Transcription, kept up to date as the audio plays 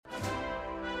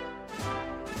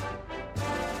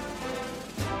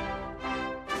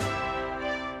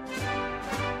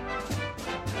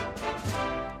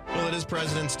it is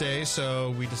President's Day,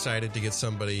 so we decided to get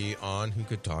somebody on who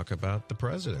could talk about the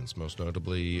presidents, most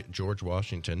notably George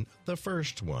Washington, the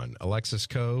first one. Alexis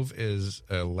Coe, is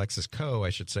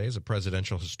a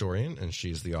presidential historian, and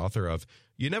she's the author of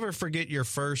You Never Forget Your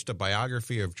First, a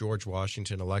biography of George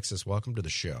Washington. Alexis, welcome to the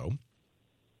show.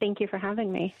 Thank you for having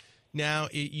me. Now,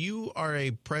 you are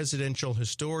a presidential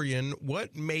historian.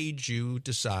 What made you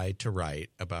decide to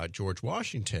write about George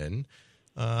Washington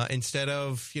instead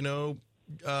of,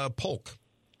 Polk?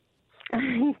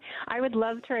 I would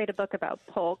love to write a book about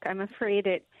Polk. I'm afraid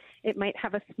it might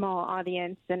have a small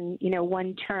audience and,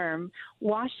 one term.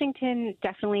 Washington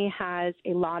definitely has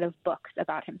a lot of books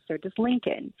about him, so does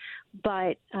Lincoln.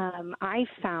 But I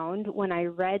found when I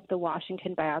read the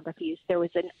Washington biographies, there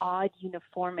was an odd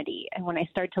uniformity. And when I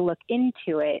started to look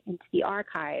into it, into the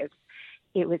archives,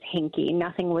 it was hinky.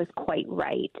 Nothing was quite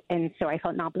right. And so I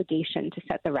felt an obligation to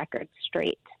set the record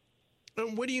straight.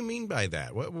 What do you mean by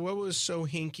that? What was so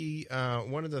hinky?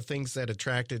 One of the things that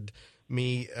attracted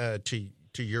me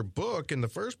to your book in the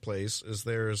first place is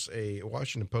there's a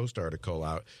Washington Post article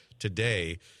out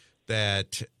today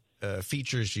that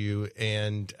features you,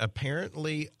 and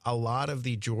apparently a lot of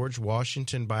the George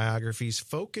Washington biographies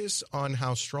focus on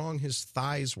how strong his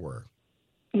thighs were.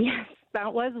 Yes,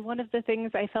 that was one of the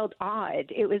things I felt odd.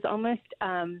 It was almost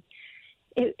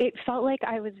it felt like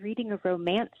I was reading a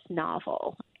romance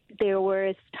novel. There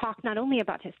was talk not only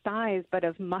about his thighs, but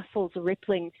of muscles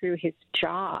rippling through his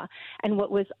jaw. And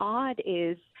what was odd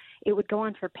is it would go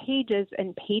on for pages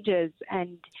and pages,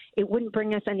 and it wouldn't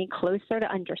bring us any closer to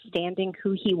understanding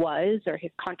who he was or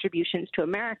his contributions to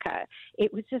America.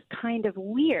 It was just kind of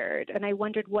weird, and I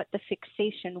wondered what the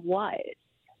fixation was.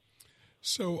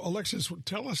 So, Alexis,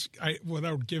 tell us,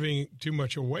 without giving too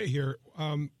much away here,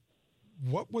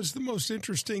 what was the most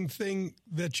interesting thing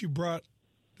that you brought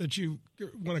that you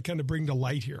want to kind of bring to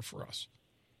light here for us?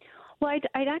 Well,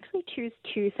 I'd actually choose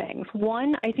two things.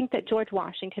 One, I think that George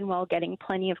Washington, while getting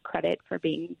plenty of credit for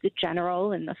being the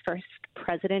general and the first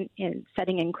president in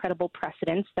setting incredible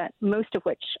precedents, that most of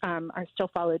which are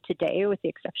still followed today, with the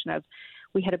exception of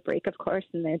we had a break, of course,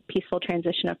 in the peaceful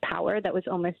transition of power that was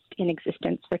almost in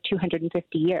existence for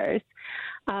 250 years.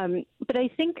 But I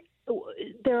think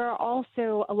there are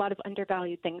also a lot of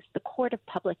undervalued things. The court of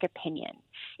public opinion.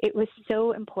 It was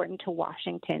so important to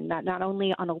Washington that not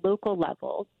only on a local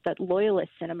level, that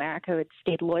loyalists in America who had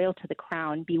stayed loyal to the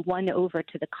crown be won over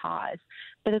to the cause,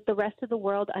 but that the rest of the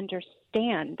world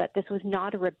understand that this was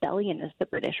not a rebellion, as the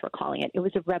British were calling it. It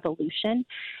was a revolution,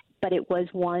 but it was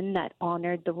one that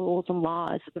honored the rules and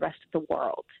laws of the rest of the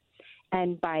world.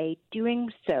 And by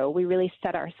doing so, we really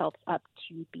set ourselves up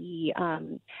to be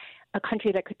a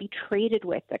country that could be traded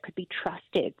with, that could be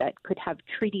trusted, that could have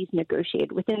treaties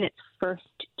negotiated within its first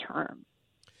term.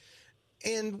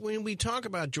 And when we talk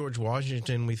about George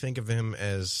Washington, we think of him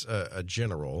as a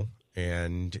general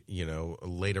and,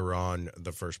 later on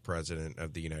the first president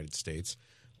of the United States.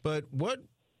 But what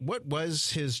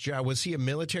was his job? Was he a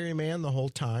military man the whole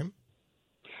time?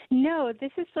 No,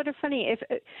 this is sort of funny.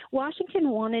 If Washington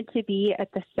wanted to be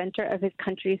at the center of his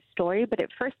country's story, but at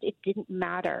first it didn't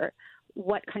matter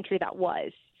what country that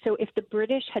was. So if the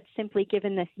British had simply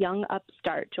given this young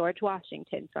upstart, George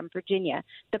Washington from Virginia,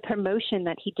 the promotion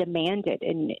that he demanded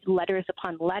in letters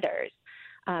upon letters,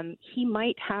 he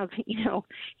might have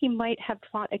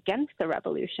fought against the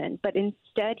revolution, but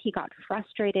instead he got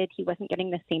frustrated. He wasn't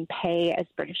getting the same pay as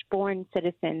British-born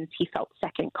citizens. He felt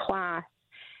second class.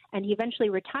 And he eventually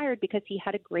retired because he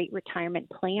had a great retirement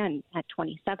plan at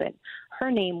 27. Her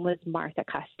name was Martha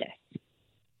Custis.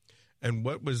 And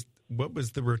what was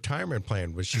the retirement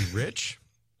plan? Was she rich?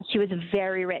 She was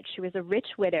very rich. She was a rich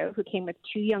widow who came with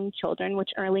two young children,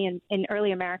 which in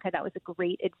early America, that was a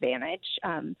great advantage.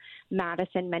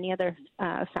 Madison, many other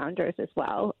founders as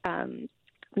well,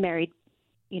 married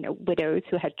widows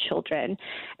who had children.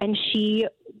 And she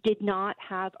did not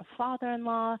have a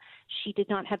father-in-law. She did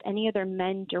not have any other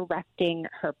men directing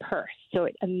her purse. So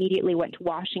it immediately went to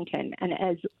Washington. And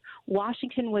as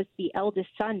Washington was the eldest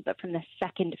son, but from the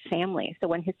second family. So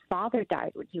when his father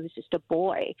died when he was just a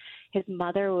boy, his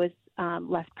mother was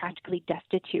left practically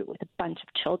destitute with a bunch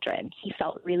of children. He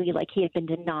felt really like he had been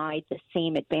denied the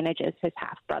same advantages his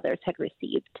half-brothers had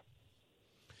received.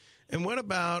 And what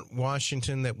about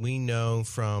Washington that we know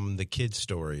from the kids'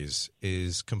 stories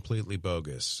is completely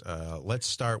bogus? Let's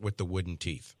start with the wooden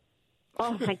teeth.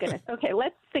 Oh, my goodness. Okay,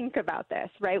 let's think about this,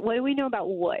 right? What do we know about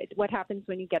wood? What happens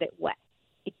when you get it wet?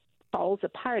 It falls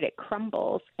apart. It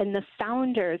crumbles. And the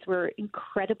founders were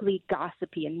incredibly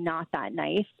gossipy and not that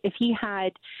nice. If he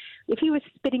was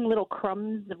spitting little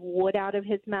crumbs of wood out of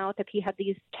his mouth, if he had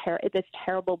this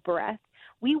terrible breath,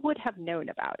 we would have known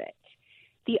about it.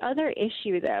 The other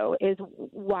issue, though, is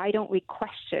why don't we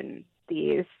question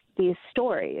these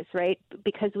stories, right?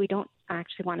 Because we don't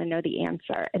actually want to know the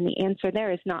answer. And the answer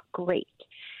there is not great.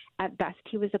 At best,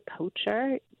 he was a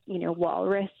poacher,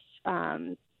 walrus,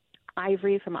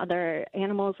 ivory from other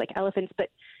animals like elephants. But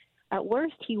at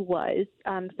worst, he was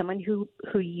someone who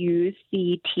used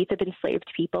the teeth of enslaved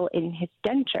people in his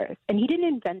dentures. And he didn't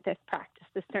invent this practice.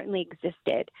 This certainly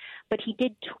existed. But he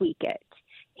did tweak it.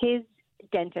 His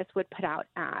dentist would put out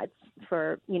ads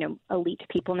for, elite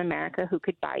people in America who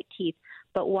could buy teeth.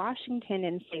 But Washington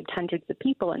enslaved hundreds of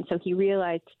people, and so he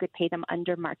realized he could pay them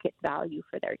under market value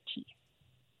for their teeth.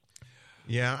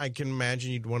 Yeah, I can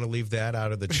imagine you'd want to leave that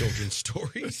out of the children's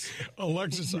stories.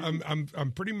 Alexis,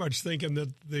 I'm pretty much thinking that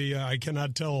the I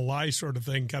cannot tell a lie sort of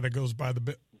thing kind of goes by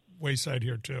the wayside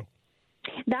here too.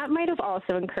 That might have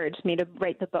also encouraged me to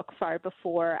write the book far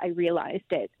before I realized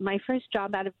it. My first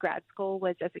job out of grad school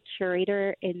was as a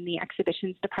curator in the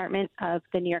exhibitions department of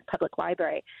the New York Public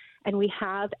Library. And we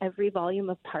have every volume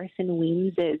of Parson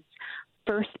Weems's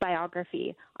first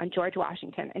biography on George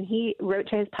Washington. And he wrote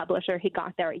to his publisher. He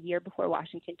got there a year before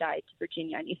Washington died to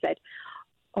Virginia. And he said,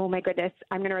 oh, my goodness,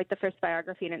 I'm going to write the first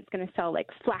biography, and it's going to sell like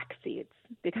flax seeds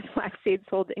because flax seeds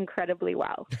sold incredibly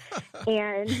well.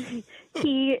 And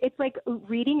it's like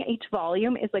reading each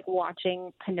volume is like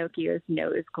watching Pinocchio's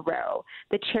nose grow.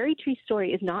 The cherry tree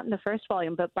story is not in the first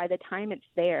volume, but by the time it's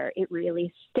there, it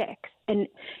really sticks. And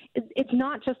it's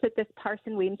not just that this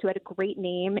Parson Weems, who had a great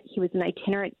name, he was an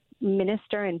itinerant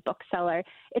minister and bookseller.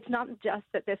 It's not just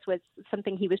that this was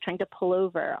something he was trying to pull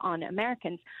over on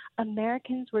Americans.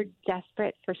 Americans were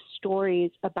desperate for stories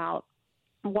about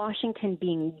Washington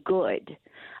being good,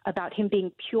 about him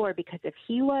being pure, because if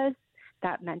he was,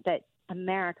 that meant that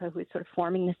America, who was sort of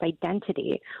forming this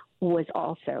identity, was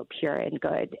also pure and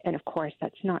good. And of course,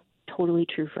 that's not totally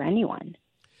true for anyone.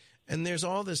 And there's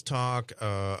all this talk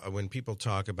when people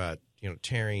talk about,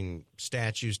 tearing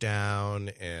statues down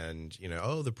and,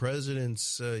 the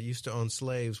presidents used to own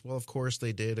slaves. Well, of course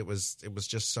they did. It was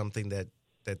just something that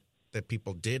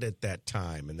people did at that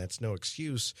time. And that's no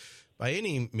excuse by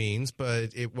any means,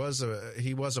 but he was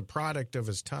a product of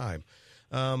his time.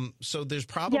 So there's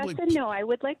probably... Yes and no. I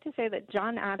would like to say that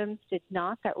John Adams did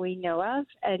not, that we know of.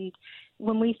 And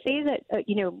when we say that,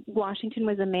 Washington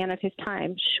was a man of his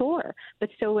time, sure. But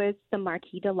so was the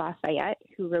Marquis de Lafayette,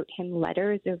 who wrote him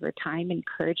letters over time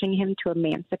encouraging him to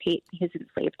emancipate his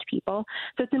enslaved people.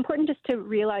 So it's important just to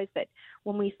realize that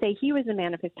when we say he was a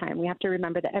man of his time, we have to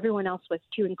remember that everyone else was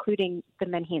too, including the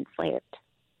men he enslaved.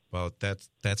 Well, that's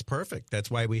perfect.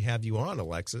 That's why we have you on,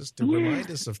 Alexis, to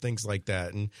remind us of things like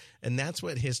that. And that's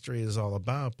what history is all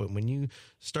about. But when you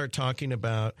start talking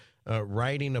about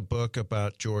writing a book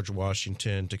about George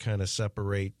Washington to kind of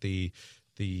separate the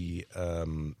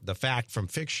fact from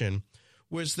fiction,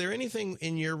 was there anything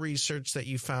in your research that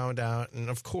you found out? And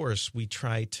of course, we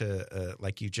try to,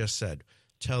 like you just said,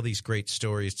 tell these great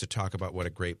stories to talk about what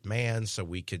a great man, so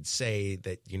we could say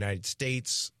that the United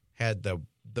States had the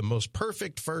most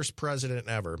perfect first president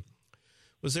ever.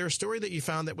 Was there a story that you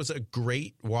found that was a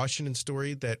great Washington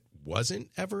story that wasn't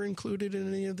ever included in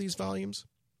any of these volumes?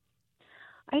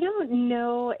 I don't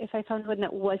know if I found one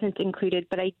that wasn't included,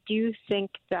 but I do think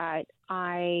that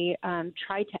I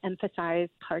tried to emphasize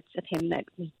parts of him that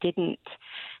we didn't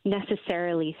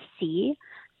necessarily see.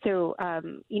 So,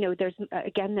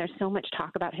 there's so much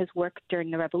talk about his work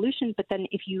during the Revolution, but then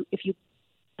if you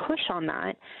push on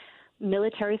that,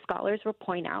 military scholars will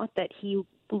point out that he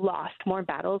lost more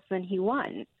battles than he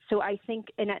won. So I think,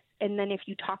 and then if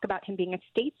you talk about him being a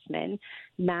statesman,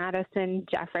 Madison,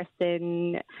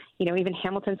 Jefferson, even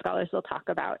Hamilton scholars will talk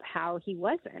about how he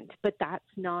wasn't. But that's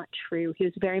not true. He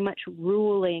was very much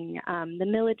ruling the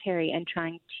military and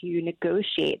trying to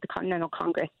negotiate the Continental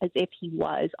Congress as if he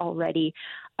was already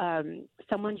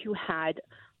someone who had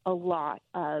a lot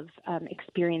of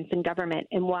experience in government.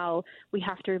 And while we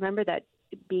have to remember that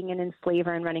being an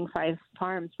enslaver and running 5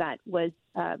 farms, that was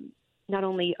not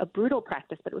only a brutal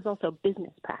practice, but it was also a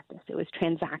business practice. It was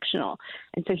transactional.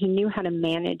 And so he knew how to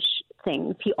manage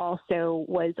things. He also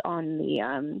was on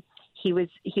the he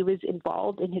was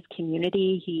involved in his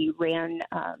community. He ran he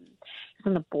was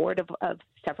on the board of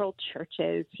several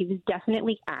churches. He was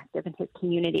definitely active in his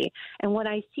community. And what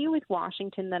I see with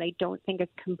Washington that I don't think is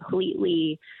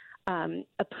completely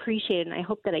appreciated, and I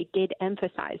hope that I did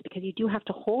emphasize, because you do have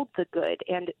to hold the good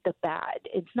and the bad.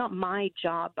 It's not my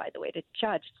job, by the way, to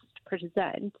judge, just to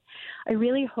present. I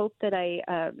really hope that I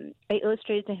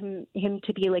illustrated to him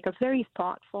to be like a very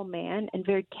thoughtful man and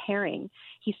very caring.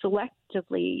 He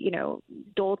selectively,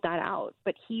 doled that out,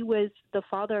 but he was the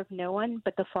father of no one,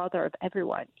 but the father of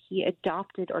everyone. He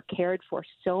adopted or cared for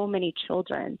so many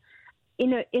children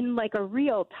in like a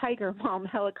real tiger mom,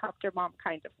 helicopter mom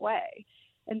kind of way.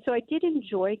 And so I did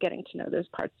enjoy getting to know those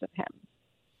parts of him.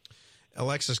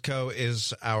 Alexis Coe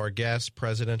is our guest,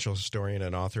 presidential historian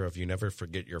and author of You Never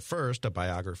Forget Your First, a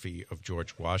biography of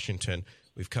George Washington.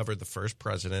 We've covered the first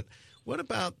president. What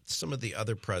about some of the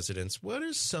other presidents? What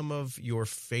are some of your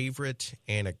favorite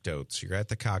anecdotes? You're at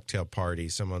the cocktail party.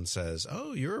 Someone says,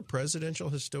 oh, you're a presidential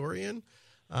historian?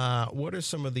 What are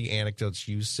some of the anecdotes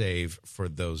you save for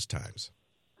those times?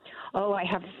 Oh, I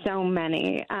have so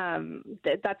many.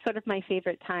 That's sort of my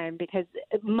favorite time, because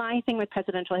my thing with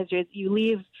presidential history is you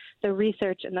leave the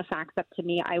research and the facts up to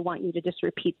me. I want you to just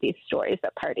repeat these stories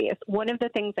at parties. One of the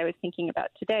things I was thinking about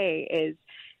today is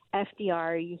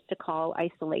FDR used to call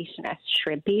isolationists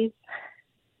shrimpies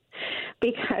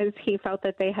because he felt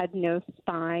that they had no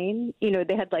spine. You know,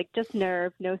 they had like just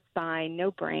nerve, no spine,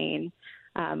 no brain,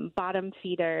 bottom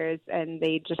feeders, and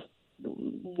they just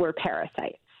were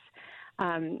parasites.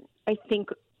 I think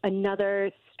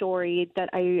another story that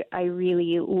I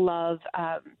really love,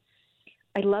 I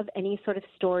love any sort of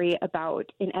story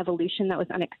about an evolution that was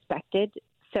unexpected.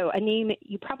 So a name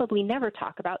you probably never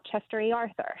talk about, Chester A.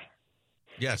 Arthur.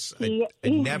 Yes, I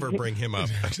never bring him up.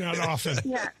 Not often.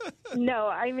 Yeah. No,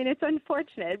 I mean, it's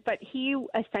unfortunate, but he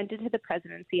ascended to the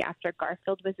presidency after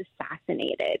Garfield was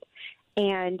assassinated.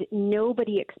 And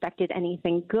nobody expected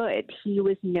anything good. He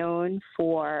was known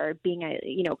for being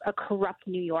a corrupt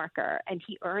New Yorker, and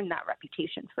he earned that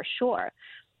reputation for sure.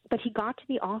 But he got to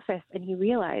the office and he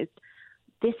realized,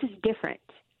 this is different.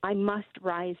 I must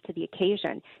rise to the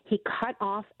occasion. He cut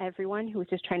off everyone who was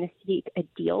just trying to seek a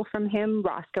deal from him.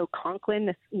 Roscoe Conklin,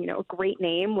 this great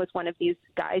name, was one of these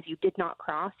guys you did not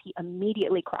cross. He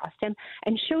immediately crossed him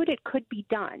and showed it could be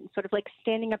done, sort of like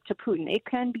standing up to Putin. It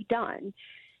can be done.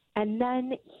 And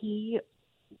then he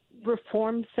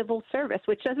reformed civil service,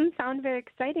 which doesn't sound very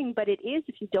exciting, but it is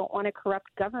if you don't want a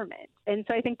corrupt government. And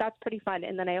so I think that's pretty fun.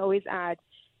 And then I always add,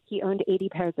 he owned 80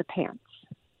 pairs of pants.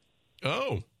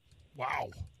 Oh, wow.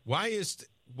 Why is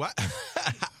what?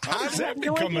 How does that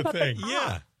become a thing?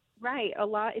 Yeah. Right. A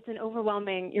lot. It's an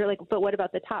overwhelming. You're like, but what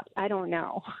about the tops? I don't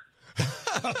know.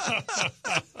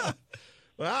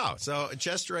 Wow. So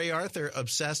Chester A. Arthur,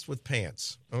 obsessed with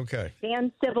pants. Okay.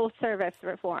 And civil service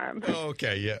reform.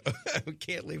 Okay. Yeah. We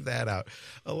can't leave that out.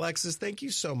 Alexis, thank you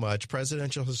so much.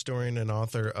 Presidential historian and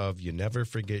author of You Never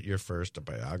Forget Your First, a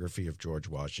biography of George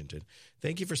Washington.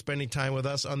 Thank you for spending time with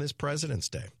us on this President's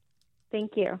Day.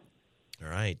 Thank you. All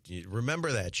right.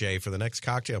 Remember that, Jay, for the next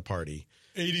cocktail party.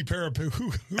 80 pair of who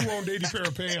owned 80 pair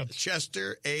of pants?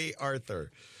 Chester A.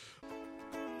 Arthur.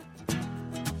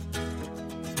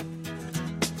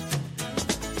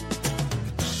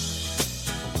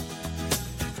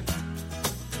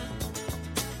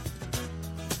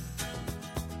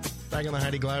 Back on the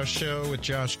Heidi Glaus Show with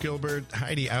Josh Gilbert.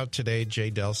 Heidi out today.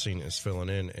 Jay Delsing is filling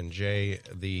in. And Jay,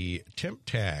 the temp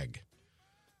tag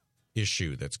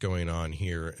issue that's going on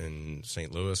here in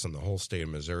St. Louis and the whole state of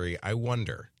Missouri, I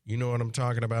wonder, you know what I'm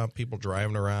talking about? People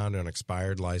driving around on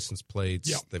expired license plates.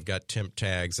 Yep. They've got temp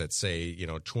tags that say,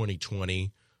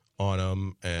 2020 on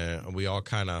them. And we all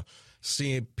kind of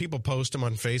see people post them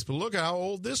on Facebook. Look how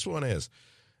old this one is.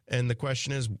 And the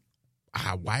question is,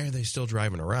 why are they still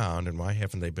driving around, and why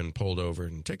haven't they been pulled over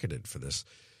and ticketed for this?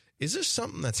 Is this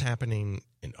something that's happening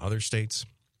in other states?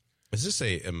 Is this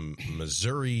a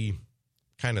Missouri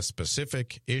kind of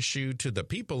specific issue to the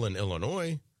people in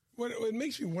Illinois? What it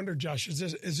makes me wonder, Josh,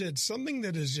 is it something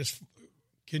that is just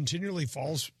continually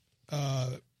falls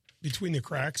between the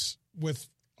cracks with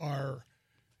our,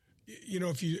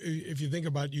 if you think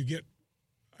about it,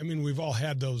 we've all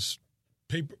had those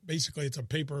paper, basically it's a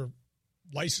paper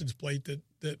license plate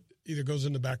that either goes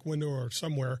in the back window or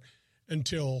somewhere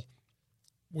until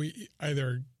we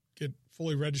either get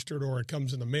fully registered or it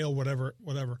comes in the mail, whatever.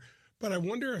 But I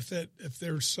wonder if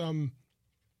there's some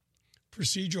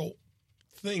procedural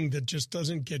thing that just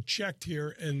doesn't get checked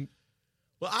here. And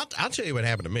well, I'll tell you what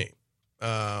happened to me.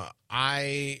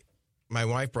 My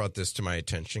wife brought this to my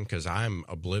attention because I'm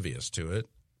oblivious to it.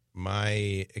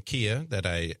 My Kia that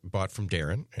I bought from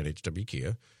Darren at HW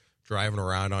Kia, driving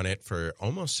around on it for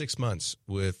almost 6 months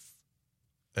with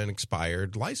an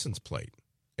expired license plate.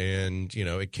 And,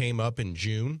 it came up in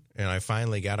June, and I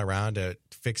finally got around to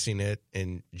fixing it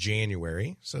in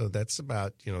January. So that's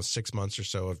about, 6 months or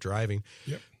so of driving.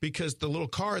 Yep. Because the little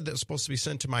card that was supposed to be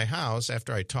sent to my house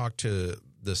after I talked to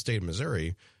the state of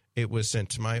Missouri, it was sent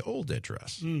to my old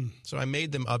address. So I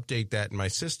made them update that in my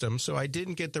system. So I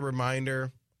didn't get the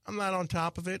reminder. I'm not on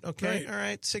top of it. Okay. Right. All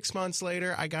right. 6 months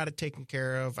later, I got it taken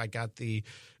care of. I got the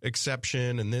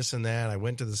exception and this and that. I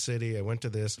went to the city. I went to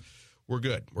this. We're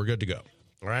good. We're good to go.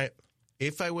 All right.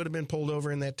 if I would have been pulled over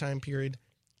in that time period,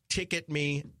 ticket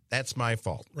me. That's my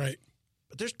fault. Right.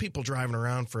 But there's people driving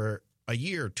around for a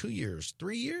year, 2 years,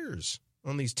 3 years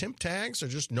on these temp tags or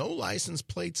just no license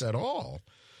plates at all.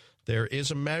 There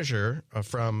is a measure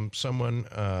from someone,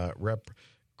 Rep.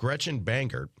 Gretchen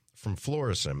Bangert from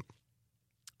Florissant.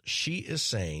 She is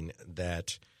saying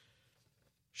that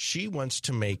she wants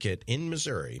to make it in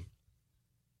Missouri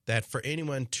that for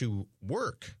anyone to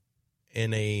work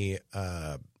in a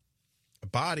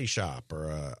body shop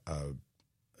or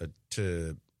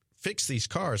to fix these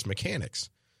cars, mechanics,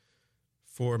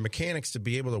 for mechanics to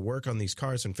be able to work on these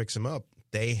cars and fix them up,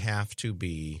 they have to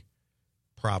be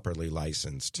properly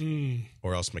licensed,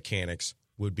 or else mechanics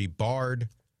would be barred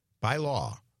by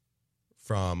law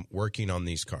from working on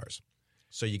these cars.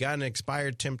 So you got an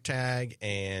expired temp tag,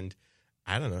 and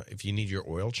I don't know if you need your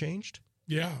oil changed.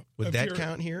 Yeah. Would that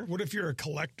count here? What if you're a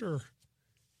collector,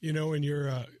 and you're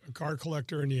a car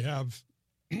collector and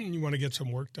you want to get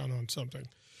some work done on something?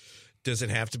 Does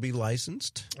it have to be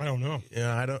licensed? I don't know.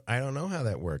 Yeah, I don't know how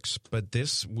that works, but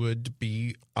this would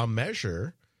be a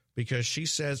measure because she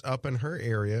says up in her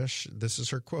area, this is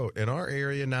her quote, in our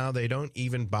area now, they don't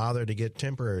even bother to get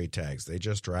temporary tags. They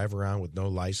just drive around with no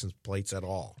license plates at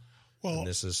all. Well,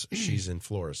 and she's in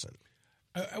Florissant.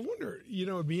 I wonder,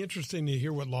 it'd be interesting to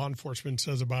hear what law enforcement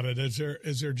says about it. Is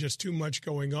there just too much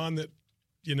going on that,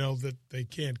 that they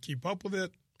can't keep up with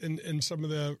it in some of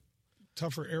the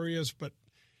tougher areas? But,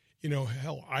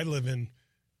 hell, I live in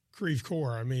Creve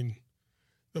Coeur. I mean,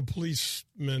 the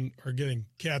policemen are getting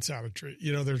cats out of tree.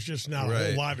 There's just not a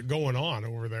whole lot going on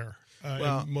over there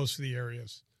in most of the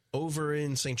areas. Over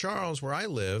in St. Charles, where I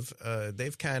live,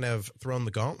 they've kind of thrown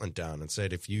the gauntlet down and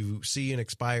said, if you see an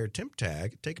expired temp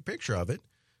tag, take a picture of it,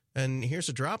 and here's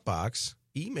a Dropbox,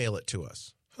 email it to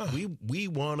us. Huh. We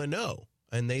want to know.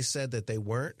 And they said that they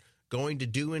weren't going to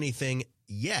do anything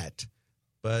yet,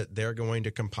 but they're going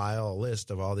to compile a list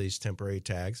of all these temporary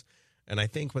tags. And I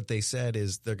think what they said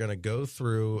is they're going to go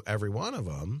through every one of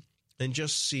them and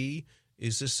just see,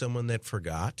 is this someone that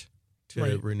forgot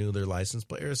to renew their license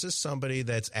plate, or is this somebody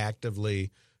that's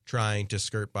actively trying to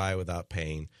skirt by without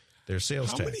paying their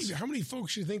sales tax? How many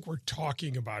folks do you think we're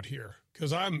talking about here?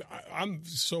 Because I'm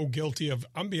so guilty of,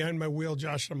 I'm behind my wheel,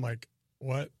 Josh. I'm like,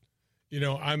 what?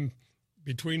 I'm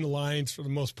between the lines for the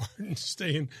most part and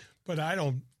staying, but I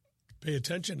don't pay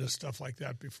attention to stuff like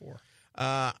that before.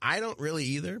 I don't really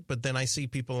either, but then I see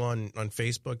people on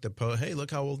Facebook that post, hey, look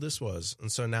how old this was.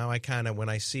 And so now I kind of, when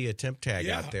I see a temp tag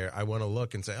out there, I want to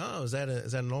look and say, oh, is that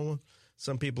an old one?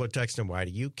 Some people are texting, why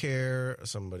do you care?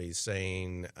 Somebody's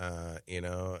saying,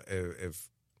 if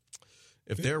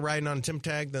they're riding on a temp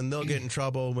tag, then they'll get in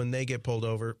trouble when they get pulled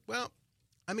over. Well,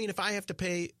 I mean, if I have to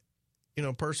pay,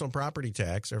 personal property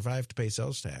tax, or if I have to pay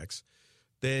sales tax,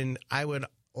 then I would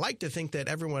like to think that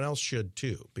everyone else should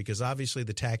too, because obviously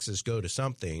the taxes go to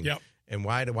something. Yep. And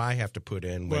why do I have to put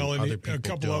in when other people a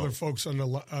couple don't? Other folks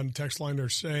on text line are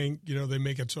saying, they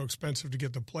make it so expensive to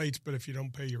get the plates, but if you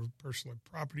don't pay your personal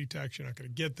property tax, you're not going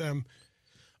to get them.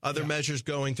 Other measures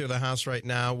going through the House right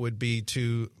now would be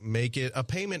to make it a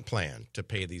payment plan to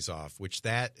pay these off, which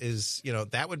that is,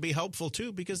 that would be helpful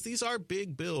too, because these are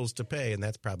big bills to pay, and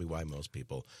that's probably why most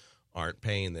people aren't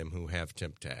paying them who have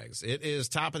temp tags. It is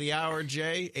top of the hour,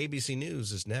 Jay. ABC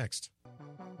News is next.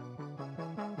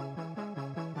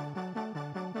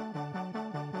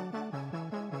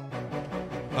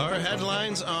 Our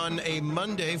headlines on a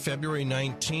Monday, February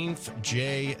 19th.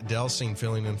 Jay Delsing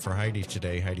filling in for Heidi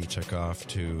today. Heidi took off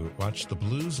to watch the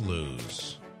Blues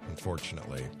lose,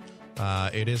 unfortunately.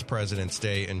 It is President's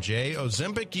Day. And Jay,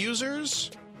 Ozempic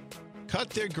users cut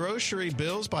their grocery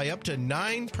bills by up to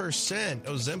 9%.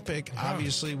 Ozempic,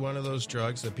 obviously one of those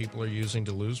drugs that people are using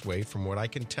to lose weight. From what I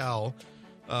can tell,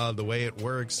 the way it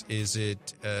works is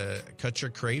it cuts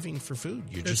your craving for food.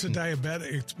 It's a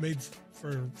diabetic. It's made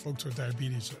for folks with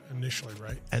diabetes initially,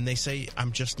 right? And they say,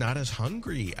 I'm just not as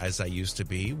hungry as I used to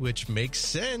be, which makes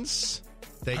sense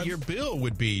that your bill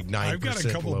would be 9% I've got a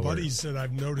couple lower. of buddies that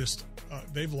I've noticed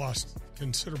they've lost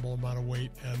considerable amount of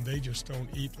weight, and they just don't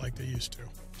eat like they used to.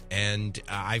 And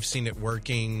I've seen it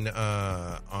working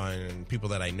on people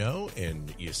that I know,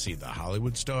 and you see the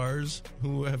Hollywood stars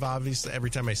who have obviously, every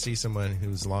time I see someone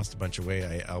who's lost a bunch of weight,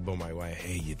 I elbow my wife,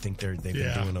 hey, you think they've been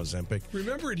doing Ozempic?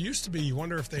 Remember, it used to be, you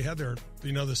wonder if they had their,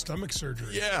 the stomach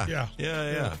surgery.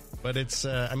 Yeah. But it's,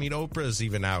 Oprah's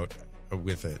even out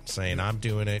with it, saying, I'm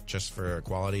doing it just for a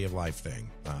quality of life thing.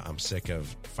 I'm sick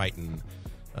of fighting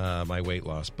my weight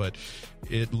loss. But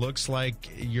it looks like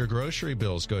your grocery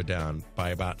bills go down by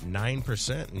about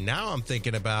 9%. Now I'm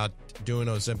thinking about doing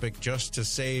Ozempic just to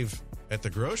save at the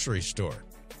grocery store.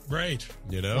 Right.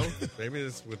 You know, maybe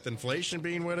it's, with inflation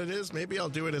being what it is, maybe I'll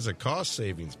do it as a cost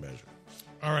savings measure.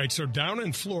 All right. So down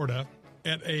in Florida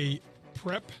at a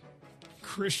prep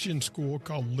Christian school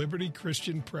called Liberty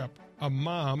Christian Prep, a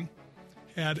mom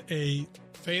had a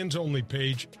fans only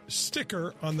page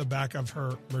sticker on the back of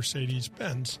her Mercedes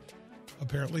Benz.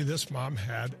 Apparently this mom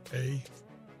had a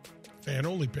fan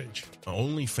only page.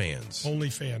 Only fans. Only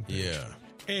fan page. Yeah.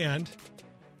 And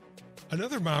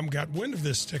another mom got wind of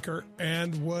this sticker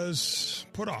and was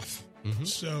put off. Mm-hmm.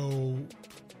 So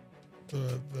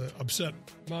the upset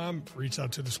mom reached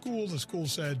out to the school. The school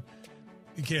said,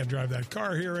 you can't drive that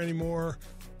car here anymore.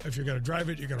 If you're going to drive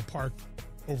it, you're going to park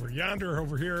over yonder,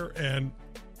 over here. And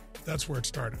that's where it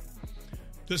started.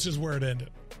 This is where it ended.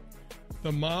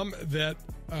 The mom that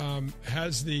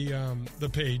has the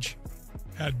page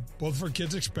had both of her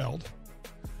kids expelled.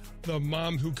 The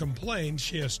mom who complained,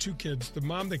 she has 2 kids. The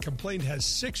mom that complained has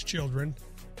 6 children.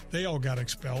 They all got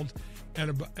expelled.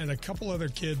 And a couple other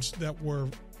kids that were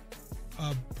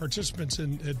participants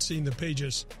and had seen the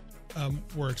pages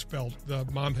were expelled. The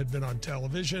mom had been on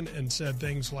television and said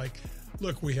things like,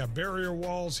 look, we have barrier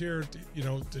walls here,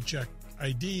 to check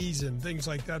IDs and things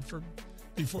like that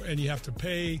before, and you have to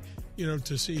pay,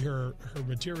 to see her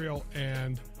material.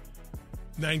 And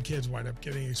 9 kids wind up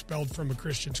getting expelled from a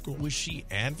Christian school. Was she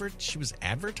she was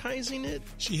advertising it?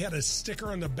 She had a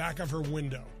sticker on the back of her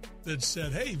window that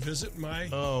said, hey, visit my...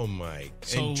 Oh, my.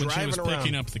 So when she was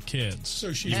picking up the kids.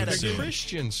 So she's at a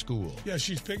Christian school. Yeah,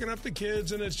 she's picking up the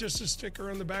kids, and it's just a sticker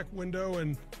on the back window,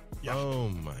 and... Yeah. Oh,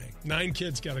 my. 9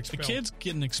 kids got expelled. The kids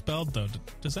getting expelled, though,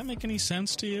 does that make any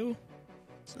sense to you?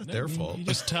 It's not their fault. You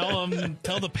just tell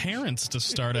the parents to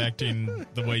start acting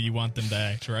the way you want them to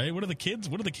act, right? What do the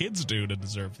kids do to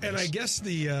deserve this? And I guess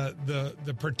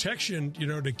the protection,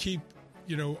 to keep,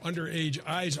 underage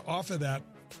eyes off of that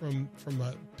from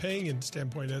a paying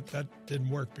standpoint, that didn't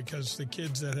work because the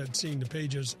kids that had seen the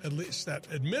pages, at least that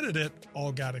admitted it,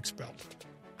 all got expelled.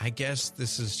 I guess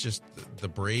this is just the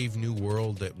brave new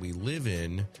world that we live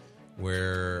in,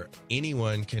 where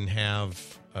anyone can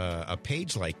have a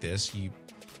page like this.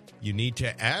 You need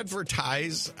to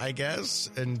advertise, I guess,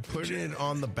 and put it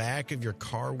on the back of your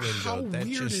car window. How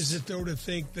weird is it, though, to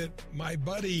think that my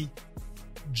buddy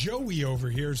Joey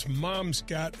over here's mom's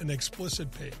got an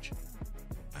explicit page?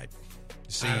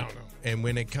 I don't know. And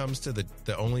when it comes to the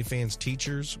OnlyFans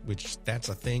teachers, which that's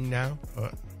a thing now,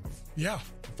 yeah.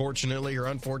 Fortunately or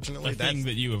unfortunately, the thing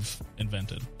that you have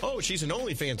invented. Oh, she's an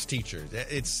OnlyFans teacher.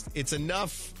 It's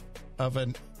enough of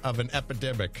an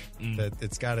epidemic that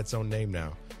it's got its own name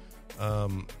now.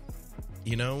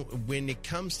 When it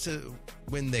comes to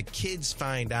when the kids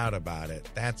find out about it,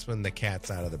 that's when the cat's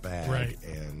out of the bag. Right.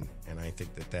 And I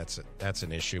think that's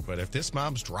an issue. But if this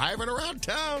mom's driving around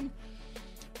town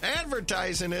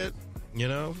advertising it,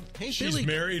 hey, she's Billy,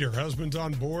 married, her husband's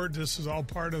on board, this is all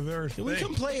part of their can thing. we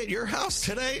come play at your house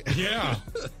today? Yeah.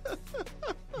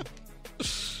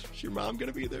 Is your mom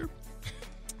going to be there?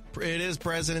 It is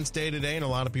President's Day today, and a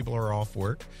lot of people are off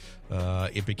work.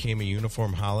 It became a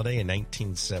uniform holiday in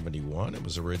 1971. It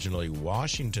was originally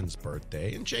Washington's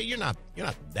birthday. And Jay, you're not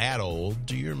that old.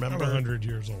 Do you remember? I'm 100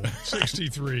 years old.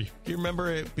 63. Do you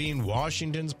remember it being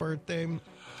Washington's birthday?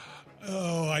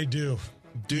 Oh, I do.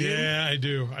 Do you? Yeah, I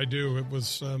do. It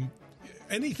was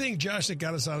anything, Josh, that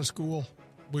got us out of school,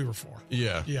 we were for.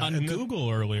 Yeah. On Google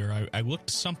earlier, I looked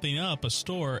something up, a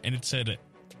store, and it said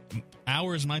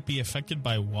hours might be affected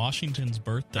by Washington's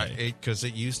birthday. Because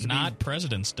it used to not be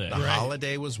President's Day. The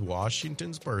holiday was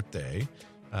Washington's birthday.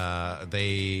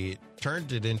 They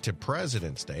turned it into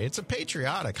President's Day. It's a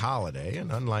patriotic holiday,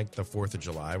 and unlike the 4th of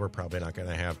July, we're probably not going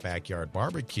to have backyard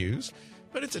barbecues,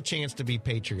 but it's a chance to be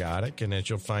patriotic, and as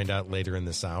you'll find out later in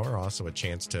this hour, also a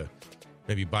chance to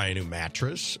maybe buy a new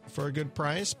mattress for a good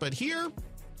price. But here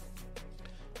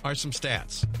are some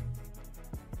stats.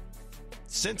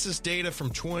 Census data from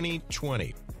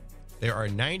 2020. There are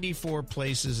 94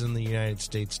 places in the United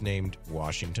States named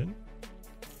Washington.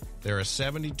 There are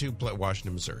 72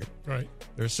 Washington, Missouri. Right.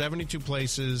 There are 72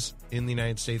 places in the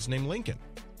United States named Lincoln.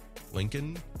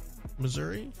 Lincoln,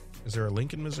 Missouri? Is there a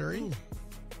Lincoln, Missouri? Ooh.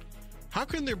 How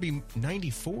can there be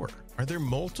 94? Are there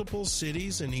multiple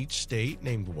cities in each state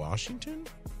named Washington?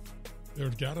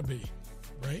 There's got to be,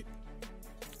 right?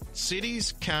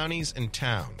 Cities, counties, and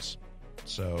towns.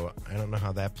 So I don't know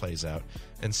how that plays out.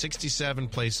 And 67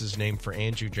 places named for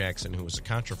Andrew Jackson, who was a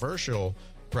controversial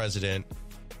president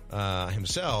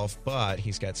himself, but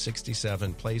he's got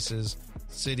 67 places,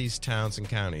 cities, towns, and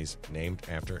counties named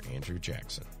after Andrew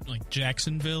Jackson. Like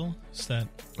Jacksonville? Is that?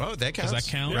 Oh, that counts. Does that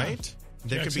count? Right?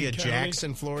 There Jackson could be a County.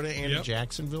 Jackson, Florida, and a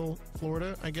Jacksonville,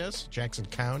 Florida, I guess. Jackson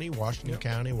County, Washington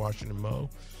County, Washington Mo.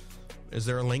 Is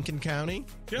there a Lincoln County?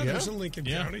 Yeah, there's a Lincoln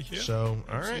County. Yeah. So,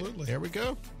 all Absolutely. right, there we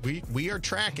go. We are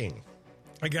tracking.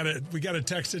 We got a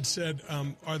text that said,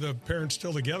 "Are the parents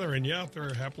still together?" And yeah,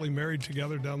 they're happily married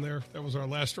together down there. That was our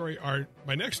last story.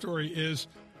 My next story is,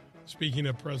 speaking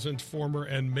of presidents, former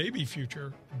and maybe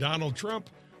future, Donald Trump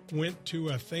went to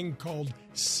a thing called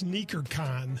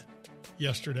SneakerCon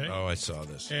yesterday. Oh, I saw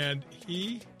this. And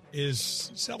he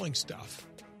is selling stuff.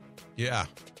 Yeah.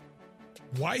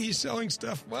 Why he's selling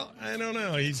stuff? Well, I don't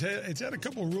know. He's had a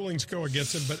couple rulings go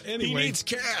against him, but anyway. He needs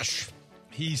cash.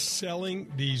 He's selling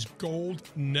these gold,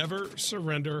 never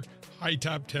surrender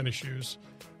high-top tennis shoes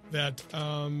that,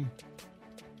 man,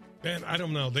 I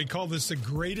don't know. They call this the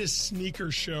greatest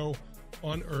sneaker show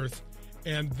on earth,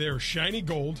 and they're shiny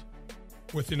gold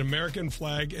with an American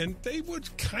flag, and they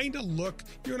would kind of look,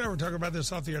 you and I were talking about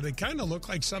this off the air, they kind of look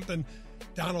like something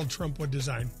Donald Trump would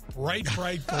design. Bright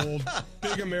gold,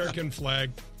 big American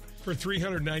flag for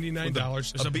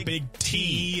 $399. There's a big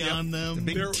T on them.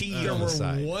 The big T there on the were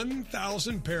side.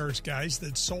 1,000 pairs, guys,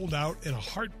 that sold out in a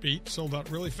heartbeat, sold out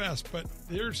really fast. But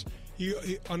there's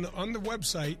on the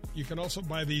website, you can also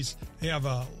buy these. They have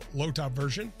a low-top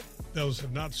version. Those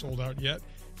have not sold out yet.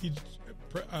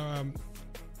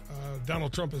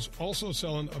 Donald Trump is also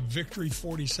selling a Victory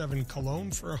 47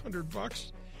 cologne for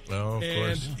 $100. Oh, of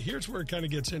and course. here's where it kind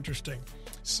of gets interesting.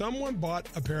 Someone bought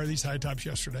a pair of these high tops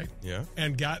yesterday. Yeah.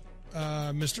 And got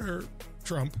Mr.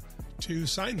 Trump to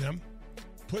sign them,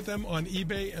 put them on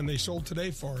eBay, and they sold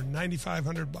today for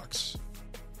 $9,500.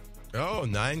 Oh,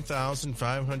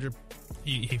 9,500.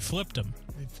 He flipped them.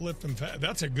 They flipped them.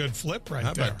 That's a good flip right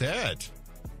How there. about that?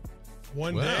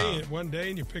 One Wow. day,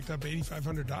 and you picked up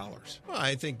 $8,500. Well,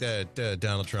 I think that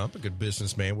Donald Trump, a good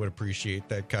businessman, would appreciate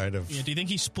that kind of. Yeah, do you think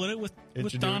he split it with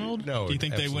Ingenuity? Donald? No, Do you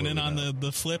think they went in on absolutely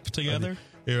the flip together?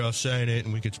 Here, I'll sign it,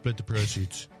 and we could split the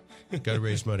proceeds. Got to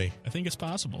raise money. I think it's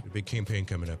possible. A big campaign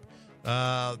coming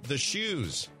up. The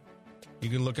shoes. You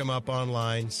can look them up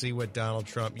online, see what Donald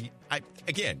Trump.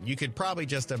 Again, you could probably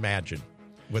just imagine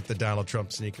what the Donald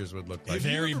Trump sneakers would look like. Have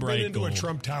Very you ever bright been into gold. a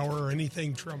Trump tower or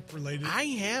anything Trump related? I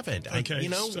haven't. Okay,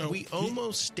 We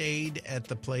almost stayed at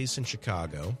the place in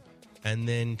Chicago, and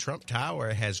then Trump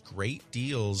Tower has great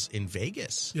deals in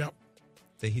Vegas. Yep.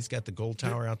 He's got the gold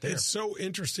tower out there. It's so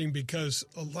interesting because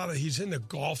he's into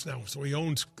golf now, so he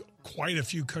owns quite a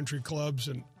few country clubs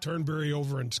and Turnberry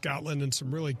over in Scotland and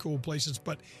some really cool places,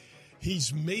 but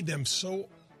he's made them so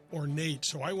ornate.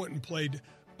 So I went and played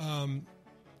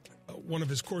one of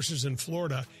his courses in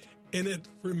Florida, and it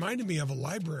reminded me of a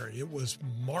library. It was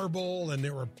marble, and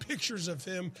there were pictures of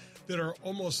him that are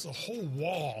almost the whole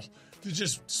wall. They're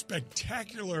just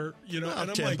spectacular, Well,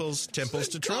 and I'm temples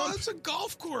to Trump. It's a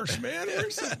golf course, man.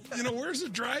 Where's the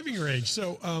driving range?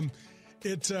 So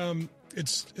it's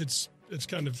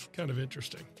kind of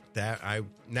interesting.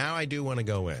 Now I do want to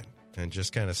go in and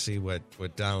just kind of see what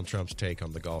Donald Trump's take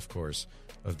on the golf course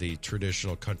of the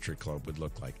traditional country club would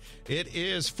look like. It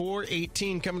is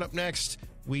 4:18. Coming up next,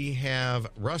 we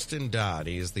have Rustin Dodd.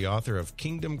 He is the author of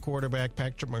Kingdom Quarterback,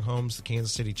 Patrick Mahomes, the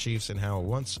Kansas City Chiefs, and how a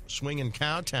once swinging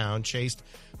Cowtown chased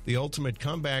the ultimate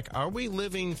comeback. Are we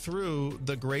living through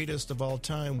the greatest of all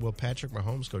time? Will Patrick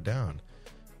Mahomes go down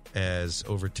as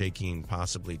overtaking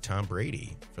possibly Tom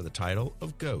Brady for the title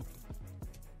of GOAT?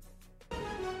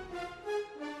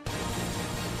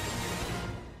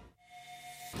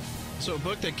 So a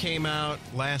book that came out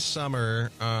last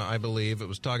summer, I believe, it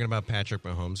was talking about Patrick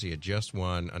Mahomes. He had just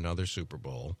won another Super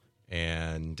Bowl.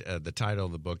 And the title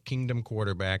of the book, Kingdom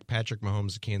Quarterback, Patrick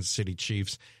Mahomes, the Kansas City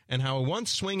Chiefs, and how a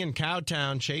once swinging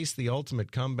Cowtown chased the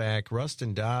ultimate comeback.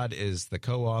 Rustin Dodd is the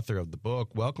co-author of the book.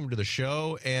 Welcome to the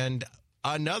show, and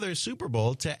another Super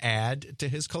Bowl to add to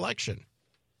his collection.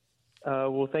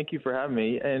 Well, thank you for having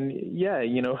me. And yeah,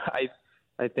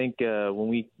 I think when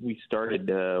we started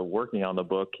working on the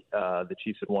book, the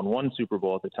Chiefs had won one Super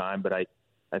Bowl at the time, but I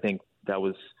think that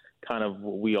was kind of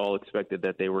what we all expected,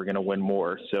 that they were going to win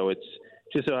more. So it's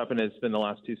just so happened it's been the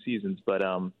last two seasons, but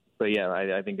yeah,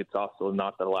 I think it's also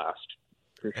not the last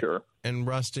for sure. And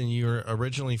Rustin, you're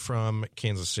originally from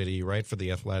Kansas City, you write for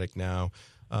The Athletic now.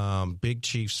 Big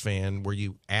Chiefs fan. Were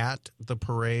you at the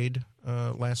parade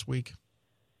last week?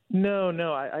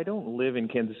 No, I don't live in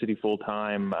Kansas City full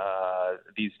time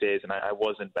these days, and I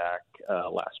wasn't back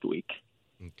last week.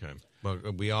 Okay. Well,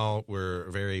 we all were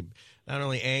very, not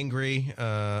only angry,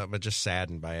 but just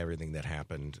saddened by everything that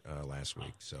happened last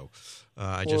week. So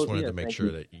I just wanted to make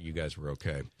sure that you guys were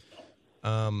okay.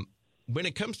 When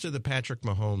it comes to the Patrick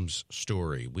Mahomes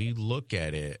story, we look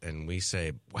at it and we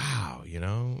say, wow,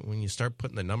 when you start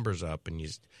putting the numbers up and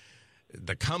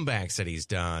the comebacks that he's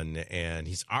done, and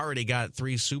he's already got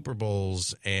 3 Super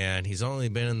Bowls, and he's only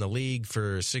been in the league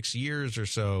for 6 years or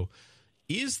so.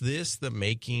 Is this the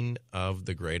making of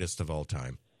the greatest of all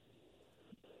time?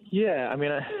 Yeah, I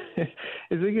mean, it's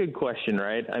a good question,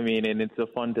 right? I mean, and it's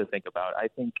fun to think about. I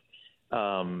think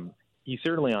he's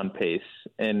certainly on pace.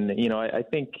 And, you know, I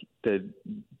think that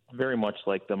very much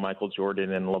like the Michael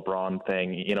Jordan and LeBron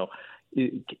thing, you know,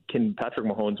 can Patrick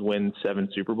Mahomes win 7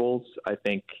 Super Bowls? I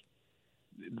think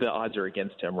the odds are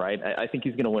against him, right? I think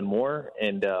he's going to win more.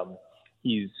 And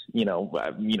he's,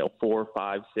 4,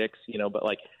 5, 6, but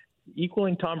like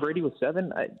equaling Tom Brady with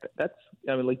 7,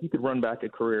 like you could run back a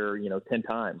career, 10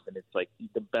 times, and it's like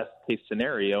the best case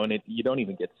scenario, and you don't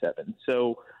even get 7.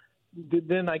 So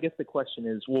then I guess the question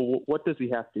is, well, what does he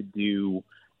have to do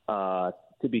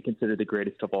to be considered the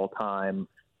greatest of all time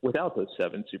without those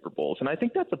 7 Super Bowls? And I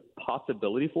think that's a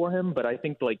possibility for him, but I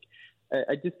think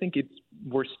I just think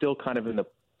we're still kind of in the,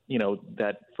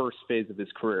 that first phase of his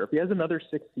career. If he has another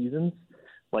 6 seasons,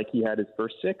 like he had his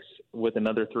first 6 with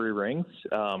another 3 rings,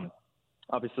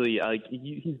 obviously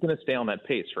he's going to stay on that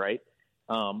pace, right?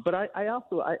 But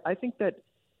I think that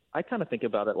I kind of think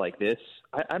about it like this.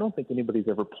 I don't think anybody's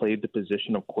ever played the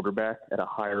position of quarterback at a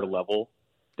higher level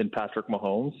than Patrick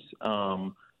Mahomes.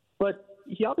 But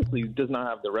he obviously does not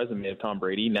have the resume of Tom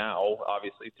Brady now,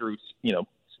 obviously through,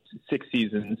 6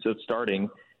 seasons of starting.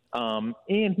 And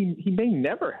he may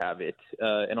never have it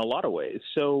in a lot of ways.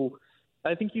 So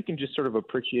I think you can just sort of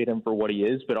appreciate him for what he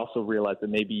is, but also realize that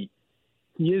maybe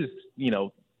he is,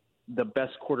 the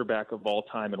best quarterback of all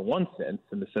time in one sense,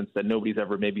 in the sense that nobody's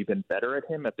ever maybe been better at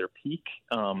him at their peak.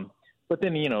 But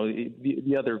then,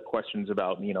 the other questions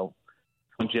about,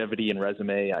 longevity and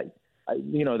resume,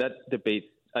 that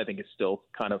debate, I think, is still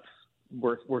kind of,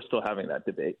 we're still having that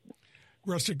debate.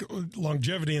 Rustic,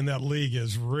 longevity in that league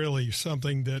is really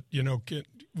something that,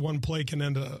 one play can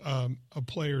end a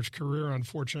player's career,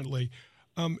 unfortunately.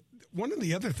 One of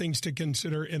the other things to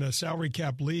consider in a salary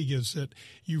cap league is that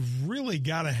you've really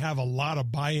got to have a lot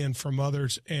of buy-in from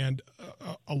others and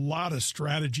a lot of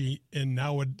strategy in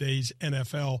nowadays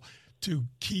NFL to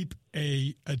keep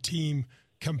a team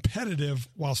competitive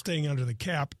while staying under the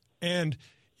cap. And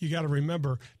you got to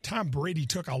remember, Tom Brady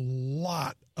took a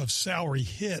lot of salary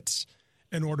hits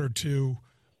in order to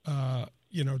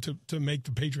make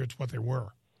the Patriots what they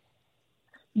were.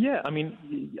 Yeah, I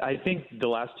mean, I think the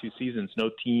last 2 seasons, no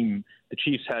team, the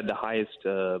Chiefs had the highest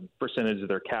percentage of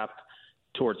their cap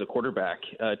towards a quarterback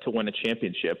to win a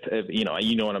championship. You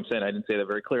know what I'm saying? I didn't say that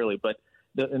very clearly, but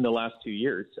in the last 2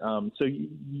 years. So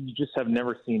you just have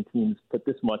never seen teams put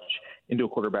this much into a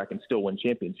quarterback and still win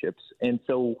championships. And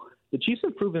so the Chiefs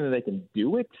have proven that they can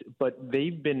do it, but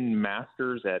they've been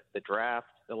masters at the draft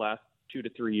the last 2 to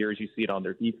 3 years. You see it on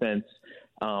their defense.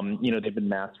 They've been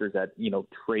masters at,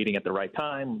 trading at the right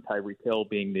time, Tyreek Hill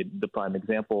being the prime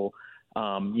example.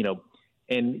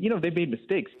 They've made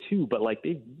mistakes too, but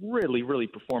they've really, really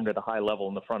performed at a high level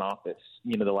in the front office,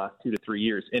 the last 2 to 3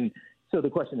 years. And so the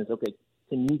question is, okay,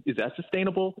 is that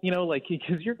sustainable?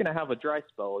 Because you're going to have a dry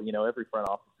spell, every front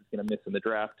office is going to miss in the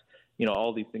draft.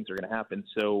 All these things are going to happen.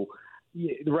 So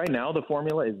right now the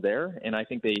formula is there, and I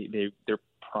think they're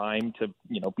primed to,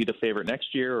 be the favorite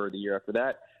next year or the year after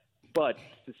that. But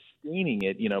sustaining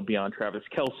it, beyond Travis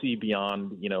Kelce,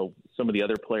 beyond, some of the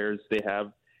other players they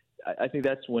have, I think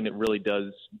that's when it really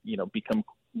does, become,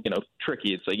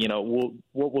 tricky. It's like,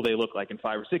 what will they look like in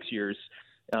 5 or 6 years?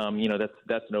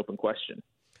 That's an open question.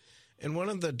 And one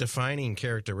of the defining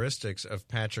characteristics of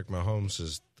Patrick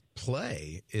Mahomes'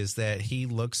 play is that he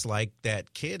looks like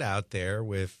that kid out there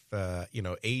with,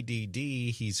 ADD.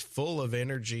 He's full of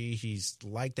energy. He's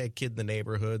like that kid in the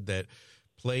neighborhood that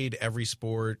played every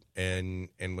sport and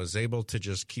was able to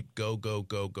just keep go,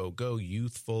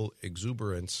 youthful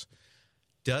exuberance.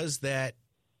 Does that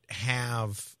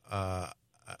have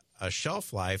a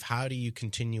shelf life? How do you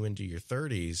continue into your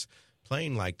 30s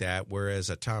playing like that? Whereas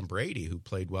a Tom Brady, who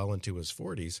played well into his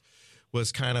 40s,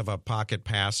 was kind of a pocket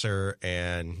passer,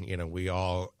 and, we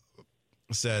all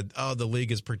said, oh, the league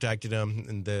has protected him,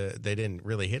 and they didn't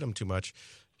really hit him too much.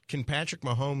 Can Patrick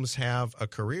Mahomes have a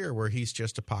career where he's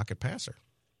just a pocket passer?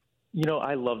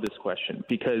 I love this question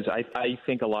because I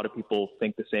think a lot of people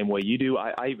think the same way you do.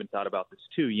 I even thought about this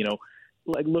too.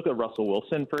 Look at Russell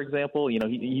Wilson, for example.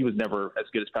 He was never as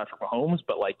good as Patrick Mahomes,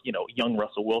 but young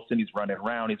Russell Wilson, he's running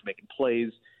around, he's making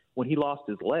plays. When he lost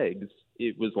his legs,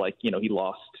 it was like, he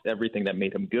lost everything that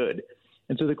made him good.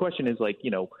 And so the question is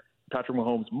Patrick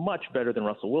Mahomes, much better than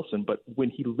Russell Wilson, but when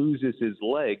he loses his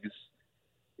legs,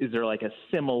 is there a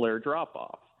similar drop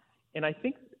off? And I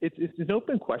think it's an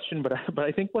open question, but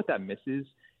I think what that misses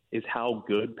is how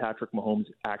good Patrick Mahomes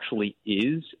actually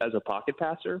is as a pocket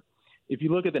passer. If you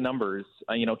look at the numbers,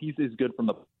 he's as good from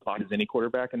the pocket as any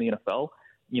quarterback in the NFL.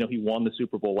 He won the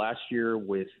Super Bowl last year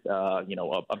with,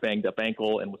 a banged-up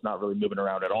ankle and was not really moving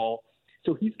around at all.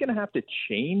 So he's going to have to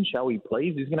change how he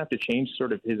plays. He's going to have to change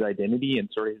sort of his identity and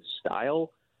sort of his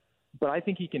style. But I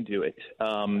think he can do it.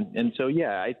 And so,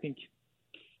 yeah, I think,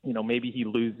 maybe he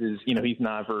loses. He's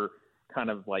never kind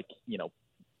of like,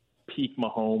 peak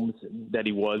Mahomes that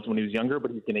he was when he was younger,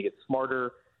 but he's going to get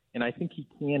smarter. And I think he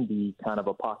can be kind of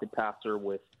a pocket passer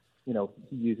with,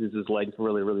 he uses his legs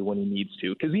really, really when he needs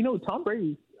to. Because, Tom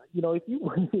Brady,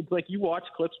 it's like you watch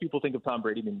clips, people think of Tom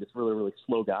Brady being this really, really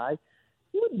slow guy.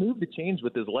 He would move the chains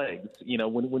with his legs,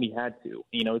 when he had to.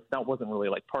 Wasn't really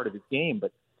like part of his game,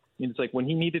 but it's like when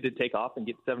he needed to take off and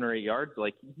get 7 or 8 yards,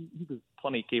 like he was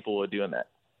plenty capable of doing that.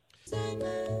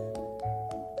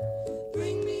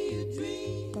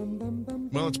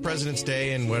 Well, it's President's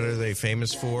Day, and what are they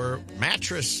famous for?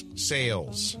 Mattress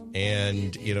sales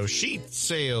and, sheet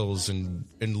sales and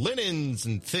linens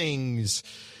and things.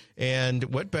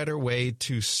 And what better way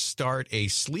to start a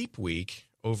sleep week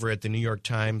over at the New York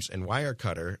Times and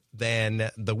Wirecutter than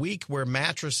the week where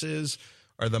mattresses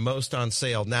are the most on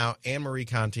sale. Now, Anne-Marie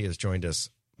Conti has joined us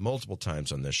multiple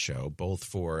times on this show, both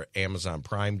for Amazon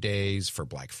Prime Days, for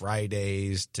Black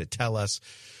Fridays, to tell us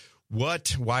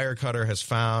what Wirecutter has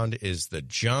found is the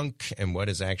junk and what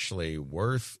is actually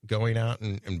worth going out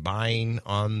and buying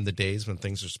on the days when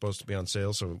things are supposed to be on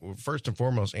sale. So first and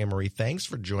foremost, Anne-Marie, thanks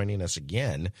for joining us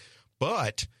again.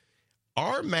 But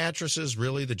are mattresses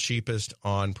really the cheapest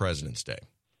on President's Day?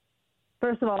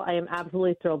 First of all, I am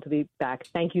absolutely thrilled to be back.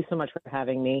 Thank you so much for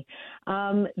having me.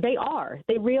 They are.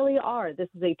 They really are. This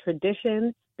is a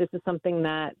tradition. This is something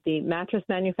that the mattress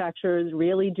manufacturers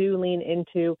really do lean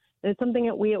into. And it's something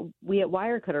that we at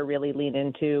Wirecutter really lean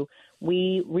into.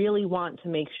 We really want to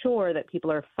make sure that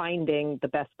people are finding the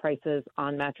best prices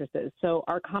on mattresses. So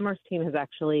our commerce team has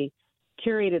actually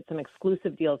curated some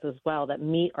exclusive deals as well that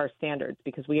meet our standards,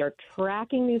 because we are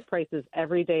tracking these prices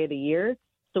every day of the year.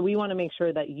 So we want to make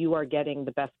sure that you are getting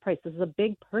the best price. This is a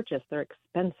big purchase. They're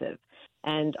expensive,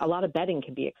 and a lot of bedding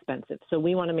can be expensive. So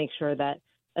we want to make sure that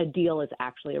a deal is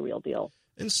actually a real deal.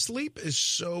 And sleep is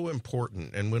so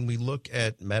important. And when we look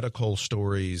at medical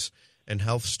stories and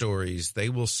health stories, they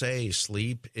will say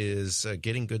sleep is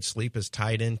getting good sleep is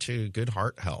tied into good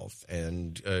heart health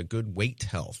and good weight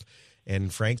health.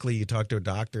 And frankly, you talk to a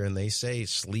doctor and they say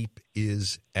sleep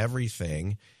is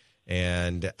everything.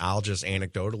 And I'll just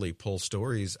anecdotally pull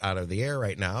stories out of the air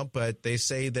right now, but they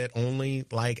say that only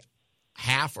like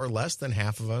half or less than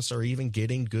half of us are even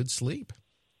getting good sleep.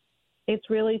 It's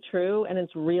really true, and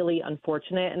it's really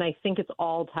unfortunate, and I think it's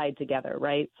all tied together,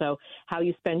 right? So how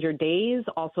you spend your days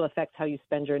also affects how you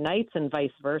spend your nights, and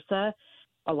vice versa.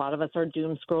 A lot of us are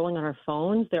doom scrolling on our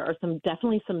phones. There are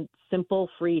definitely some simple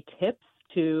free tips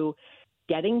to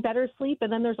getting better sleep,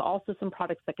 and then there's also some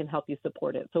products that can help you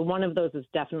support it. So one of those is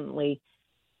definitely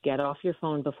get off your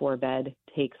phone before bed,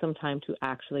 take some time to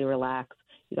actually relax.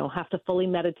 You don't have to fully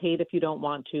meditate if you don't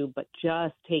want to, but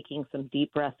just taking some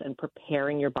deep breaths and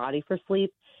preparing your body for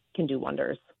sleep can do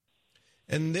wonders.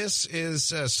 And this is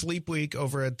Sleep Week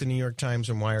over at the New York Times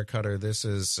and Wirecutter. This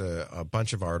is a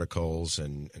bunch of articles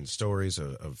and stories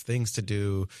of things to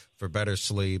do for better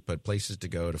sleep, but places to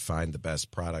go to find the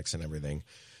best products and everything.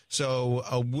 So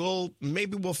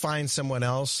we'll find someone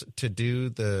else to do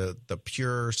the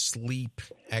pure sleep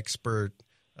expert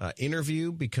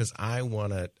interview, because I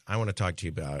want to talk to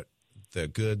you about the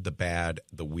good, the bad,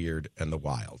 the weird, and the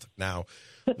wild. Now,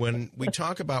 when we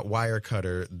talk about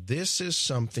Wirecutter, this is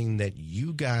something that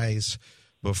you guys,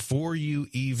 before you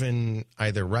even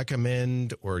either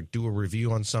recommend or do a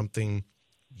review on something,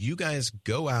 you guys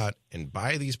go out and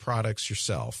buy these products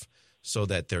yourself so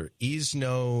that there is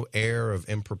no air of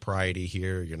impropriety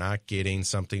here. You're not getting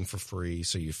something for free,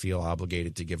 so you feel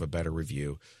obligated to give a better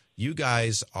review. You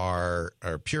guys are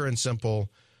pure and simple,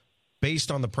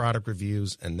 based on the product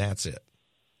reviews, and that's it.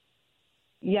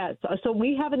 Yes. So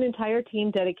we have an entire team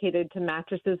dedicated to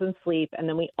mattresses and sleep, and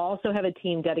then we also have a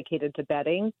team dedicated to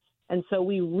bedding. And so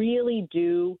we really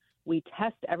do. We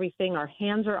test everything. Our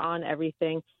hands are on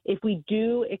everything. If we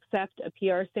do accept a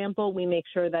PR sample, we make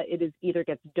sure that it is either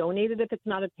gets donated if it's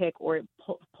not a pick, or it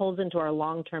pulls into our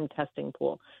long-term testing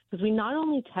pool. Because we not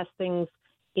only test things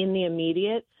in the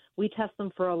immediate, we test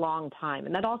them for a long time.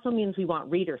 And that also means we want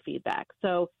reader feedback.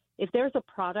 So if there's a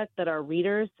product that our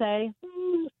readers say,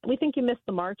 we think you missed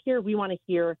the mark here, we want to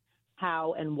hear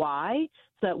how and why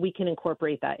so that we can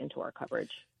incorporate that into our coverage.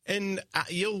 And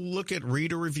you'll look at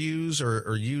reader reviews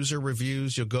or user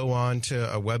reviews. You'll go on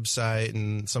to a website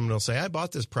and someone will say, I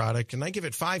bought this product and I give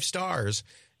it 5 stars.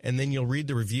 and then you'll read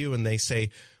the review and they say,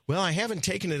 well, I haven't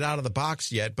taken it out of the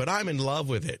box yet, but I'm in love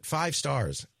with it. 5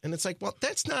 stars. And it's like, well,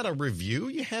 that's not a review.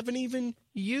 You haven't even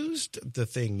used the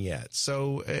thing yet.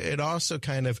 So it also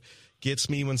kind of gets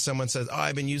me when someone says, oh,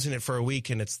 I've been using it for a week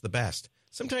and it's the best.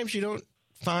 Sometimes you don't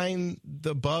find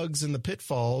the bugs and the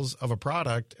pitfalls of a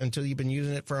product until you've been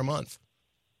using it for a month.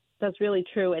 That's really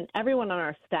true. And everyone on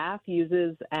our staff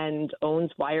uses and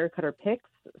owns wire cutter picks.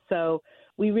 So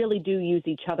we really do use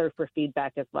each other for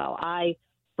feedback as well.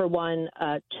 For one,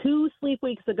 2 sleep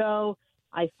weeks ago,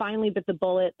 I finally bit the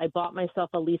bullet. I bought myself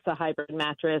a Lisa hybrid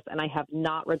mattress, and I have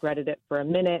not regretted it for a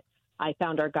minute. I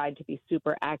found our guide to be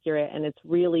super accurate, and it's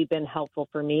really been helpful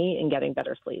for me in getting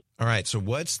better sleep. All right. So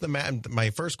what's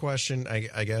my first question,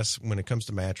 I guess, when it comes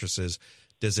to mattresses,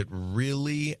 does it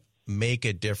really make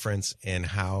a difference in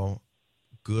how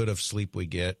good of sleep we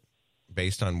get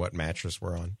based on what mattress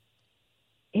we're on?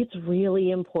 It's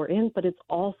really important, but it's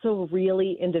also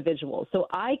really individual. So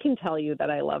I can tell you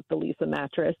that I love the Lisa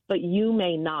mattress, but you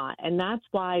may not. And that's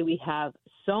why we have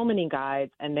so many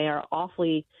guides, and they are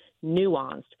awfully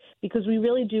nuanced, because we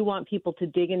really do want people to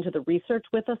dig into the research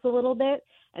with us a little bit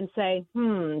and say,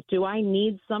 do I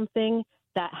need something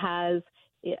that has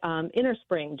inner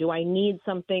spring? Do I need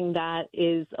something that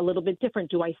is a little bit different?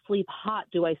 Do I sleep hot?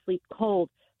 Do I sleep cold?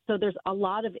 So there's a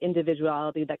lot of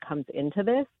individuality that comes into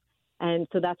this. And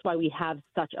so that's why we have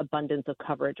such abundance of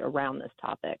coverage around this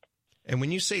topic. And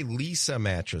when you say Lisa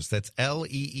mattress, that's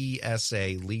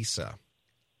Leesa, Lisa.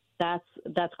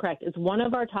 That's correct. It's one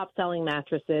of our top-selling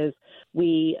mattresses.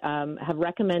 We have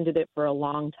recommended it for a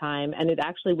long time, and it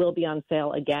actually will be on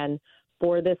sale again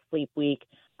for this sleep week.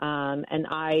 And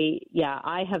I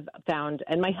have found,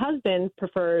 and my husband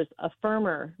prefers a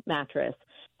firmer mattress,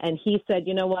 and he said,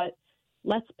 you know what?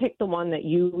 Let's pick the one that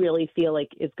you really feel like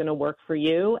is going to work for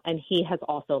you. And he has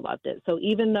also loved it. So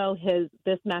even though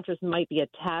this mattress might be a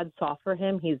tad soft for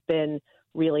him, he's been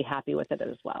really happy with it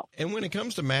as well. And when it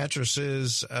comes to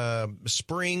mattresses,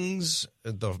 springs,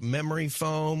 the memory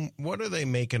foam, what are they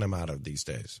making them out of these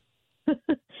days?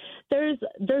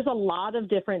 There's a lot of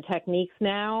different techniques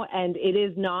now, and it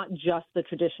is not just the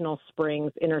traditional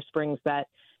springs, inner springs that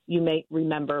you may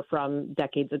remember from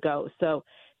decades ago. So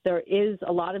there is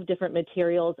a lot of different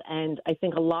materials, and I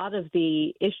think a lot of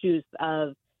the issues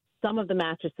of some of the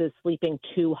mattresses sleeping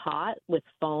too hot with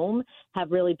foam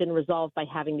have really been resolved by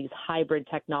having these hybrid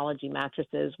technology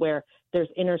mattresses where there's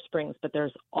inner springs, but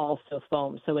there's also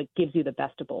foam. So it gives you the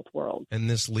best of both worlds. And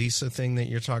this Lisa thing that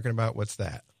you're talking about, what's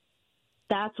that?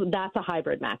 That's a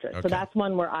hybrid mattress. Okay. So that's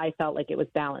one where I felt like it was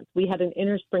balanced. We had an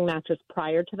inner spring mattress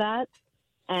prior to that,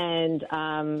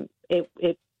 and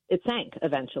it sank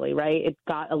eventually, right? It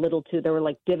got a little there were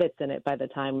like divots in it by the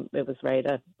time it was ready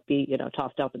to be,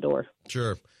 tossed out the door.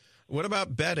 Sure. What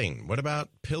about bedding? What about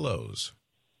pillows?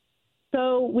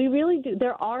 So we really do.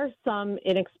 There are some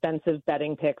inexpensive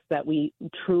bedding picks that we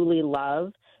truly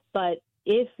love, but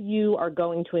if you are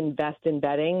going to invest in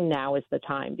bedding, now is the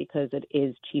time because it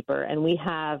is cheaper. And we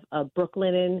have a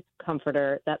Brooklinen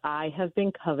comforter that I have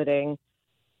been coveting.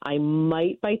 I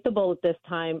might bite the bullet this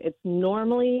time. It's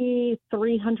normally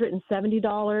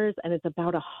 $370, and it's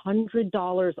about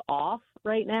 $100 off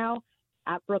right now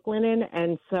at Brooklinen.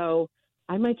 And so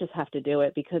I might just have to do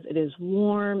it because it is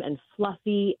warm and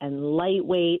fluffy and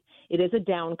lightweight. It is a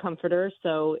down comforter,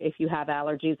 so if you have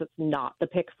allergies, it's not the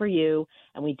pick for you,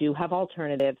 and we do have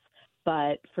alternatives.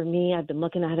 But for me, I've been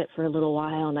looking at it for a little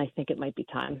while, and I think it might be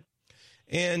time.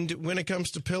 And when it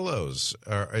comes to pillows,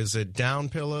 is it down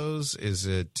pillows? Is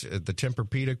it the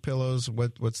Tempur-Pedic pillows?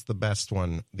 What's the best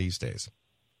one these days?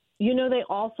 They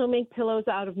also make pillows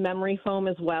out of memory foam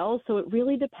as well, so it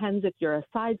really depends if you're a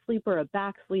side sleeper, a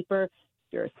back sleeper,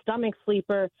 if you're a stomach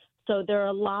sleeper. So there are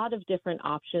a lot of different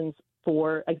options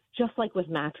just like with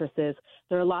mattresses,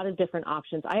 there are a lot of different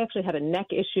options. I actually had a neck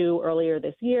issue earlier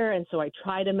this year, and so I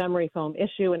tried a memory foam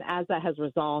issue, and as that has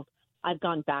resolved, I've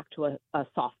gone back to a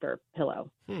softer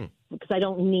pillow because I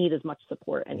don't need as much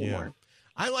support anymore.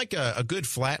 Yeah. I like a good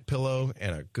flat pillow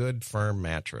and a good firm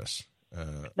mattress.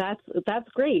 That's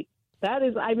great.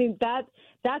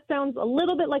 That sounds a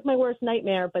little bit like my worst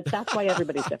nightmare, but that's why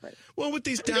everybody's different. Well, with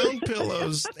these down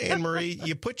pillows, Anne-Marie,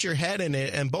 you put your head in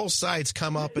it and both sides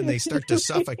come up and they start to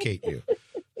suffocate you.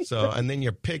 So, and then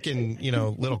you're picking,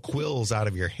 little quills out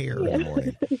of your hair in the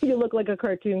morning. You look like a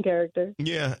cartoon character.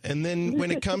 Yeah. And then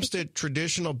when it comes to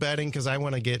traditional bedding, because I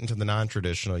want to get into the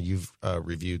non-traditional, you've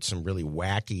reviewed some really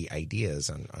wacky ideas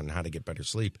on how to get better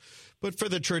sleep. But for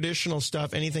the traditional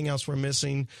stuff, anything else we're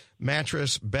missing?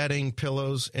 Mattress, bedding,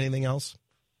 pillows, anything else?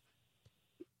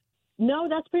 No,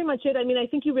 that's pretty much it. I mean, I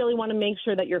think you really want to make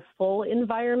sure that your full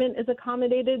environment is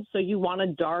accommodated. So you want a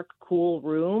dark, cool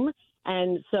room.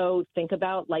 And so think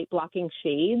about light blocking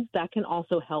shades. That can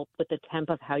also help with the temp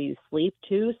of how you sleep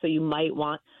too. So you might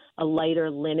want a lighter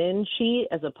linen sheet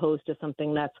as opposed to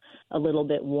something that's a little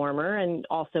bit warmer. And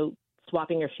also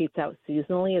swapping your sheets out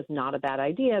seasonally is not a bad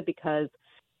idea because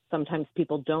sometimes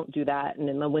people don't do that. And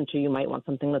in the winter, you might want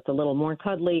something that's a little more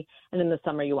cuddly. And in the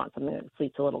summer, you want something that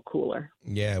sleeps a little cooler.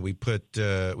 Yeah, we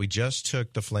just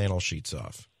took the flannel sheets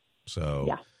off.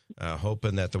 So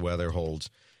hoping that the weather holds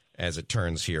as it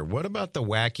turns here. What about the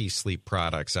wacky sleep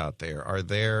products out there? Are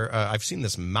there, I've seen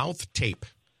this mouth tape.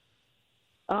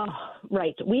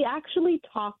 Right. We actually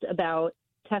talked about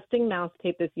testing mouth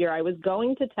tape this year. I was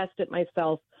going to test it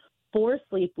myself for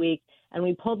Sleep Week, and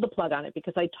we pulled the plug on it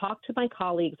because I talked to my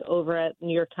colleagues over at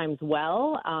New York Times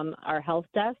Well, our health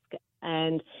desk,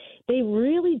 and they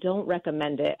really don't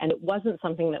recommend it. And it wasn't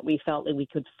something that we felt that we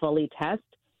could fully test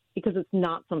because it's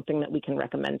not something that we can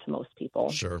recommend to most people.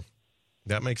 Sure.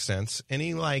 That makes sense.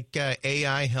 Any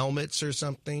AI helmets or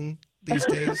something these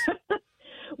days?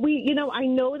 I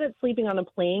know that sleeping on a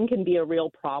plane can be a real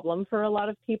problem for a lot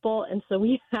of people. And so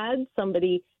we had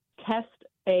somebody test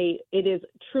it is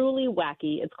truly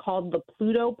wacky. It's called the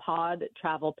Pluto Pod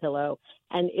travel pillow,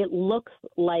 and it looks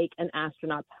like an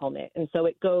astronaut's helmet. And so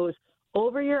it goes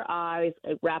over your eyes,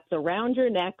 it wraps around your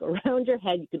neck, around your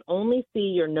head. You can only see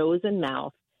your nose and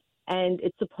mouth. And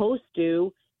it's supposed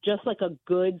to, just like a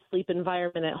good sleep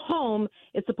environment at home,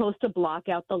 it's supposed to block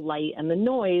out the light and the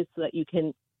noise so that you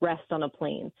can rest on a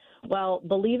plane. Well,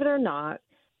 believe it or not,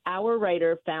 our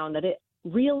writer found that it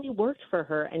really worked for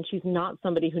her, and she's not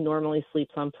somebody who normally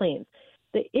sleeps on planes.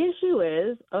 The issue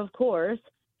is, of course,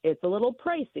 it's a little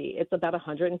pricey. It's about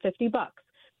 $150.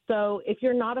 So if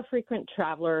you're not a frequent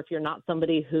traveler, if you're not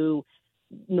somebody who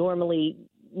normally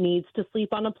needs to sleep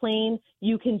on a plane,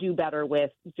 you can do better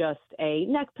with just a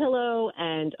neck pillow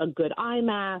and a good eye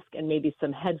mask and maybe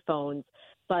some headphones.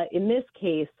 But in this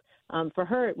case, for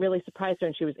her, it really surprised her,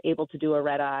 and she was able to do a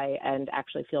red eye and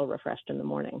actually feel refreshed in the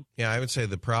morning. Yeah, I would say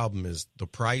the problem is the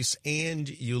price, and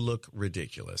you look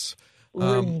ridiculous.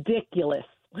 Ridiculous.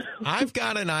 I've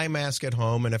got an eye mask at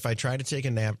home, and if I try to take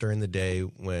a nap during the day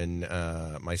when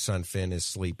my son Finn is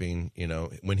sleeping,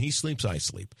 when he sleeps, I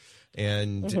sleep.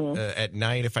 And at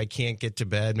night, if I can't get to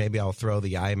bed, maybe I'll throw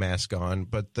the eye mask on.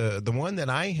 But the one that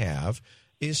I have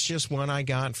is just one I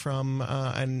got from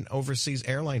an overseas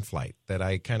airline flight that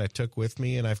I kind of took with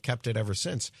me, and I've kept it ever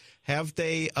since. Have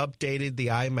they updated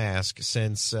the eye mask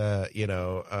since,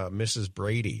 Mrs.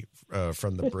 Brady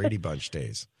from the Brady Bunch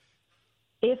days?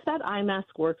 If that eye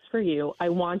mask works for you, I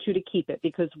want you to keep it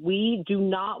because we do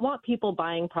not want people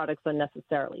buying products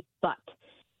unnecessarily. But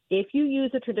if you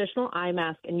use a traditional eye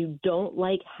mask and you don't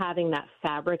like having that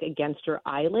fabric against your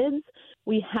eyelids,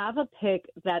 we have a pick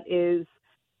that is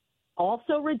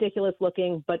also ridiculous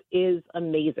looking, but is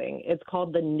amazing. It's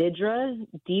called the Nidra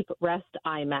Deep Rest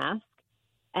Eye Mask,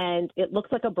 and it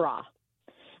looks like a bra.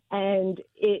 And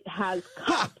it has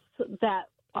cups that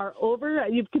are over,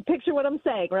 you can picture what I'm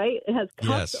saying, right? It has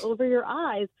cups over your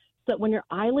eyes so that when your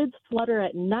eyelids flutter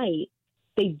at night,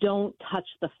 they don't touch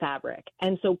the fabric.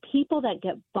 And so people that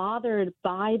get bothered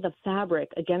by the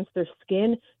fabric against their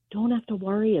skin don't have to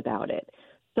worry about it.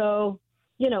 So,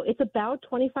 it's about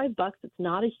 $25. It's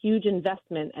not a huge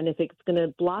investment. And if it's going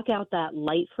to block out that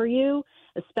light for you,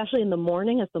 especially in the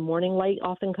morning, as the morning light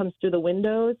often comes through the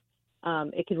windows,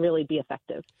 it can really be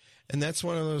effective. And that's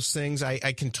one of those things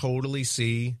I can totally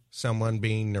see someone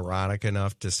being neurotic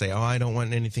enough to say, I don't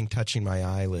want anything touching my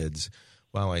eyelids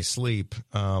while I sleep.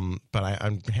 But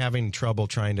I'm having trouble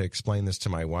trying to explain this to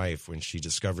my wife when she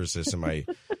discovers this in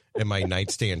my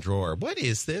nightstand drawer. What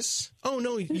is this? Oh,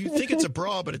 no, you think it's a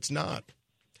bra, but it's not.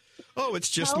 Oh, it's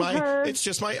just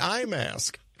my eye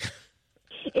mask.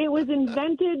 It was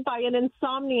invented by an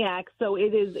insomniac, so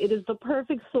it is the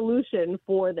perfect solution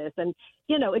for this. And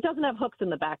it doesn't have hooks in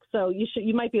the back, so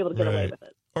you might be able to get away with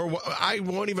it. Or I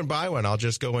won't even buy one. I'll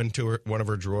just go into one of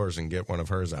her drawers and get one of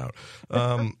hers out.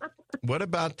 What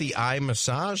about the eye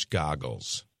massage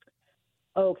goggles?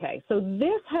 Okay, so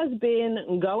this has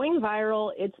been going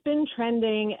viral. It's been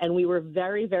trending, and we were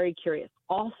very, very curious.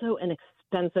 Also an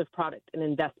expensive product and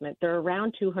investment. They're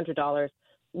around $200.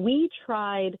 We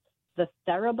tried the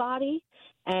Therabody,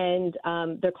 and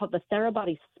they're called the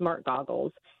Therabody Smart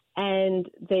Goggles, and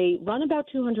they run about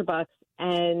 $200,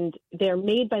 and they're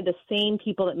made by the same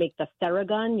people that make the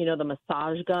Theragun, the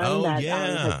massage gun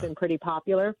has been pretty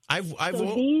popular.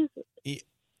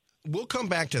 We'll come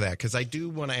back to that because I do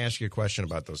want to ask you a question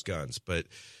about those guns, but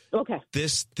okay,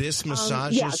 this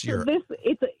massages your.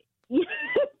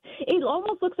 It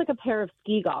almost looks like a pair of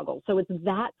ski goggles, so it's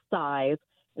that size,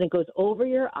 and it goes over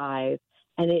your eyes.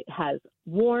 and it has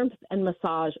warmth and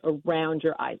massage around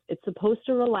your eyes. It's supposed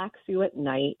to relax you at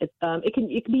night. It can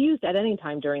be used at any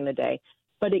time during the day,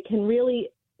 but it can really,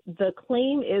 the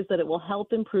claim is that it will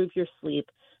help improve your sleep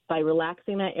by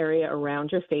relaxing that area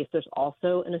around your face. There's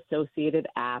also an associated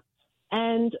app.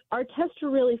 And our tester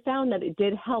really found that it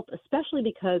did help, especially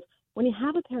because when you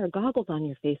have a pair of goggles on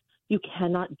your face, you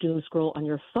cannot doom scroll on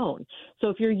your phone. So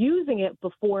if you're using it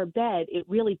before bed, it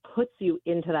really puts you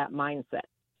into that mindset.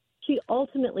 She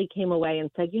ultimately came away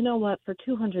and said, you know what, for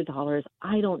 $200,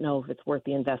 I don't know if it's worth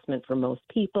the investment for most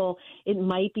people. It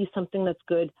might be something that's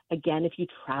good, again, if you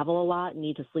travel a lot,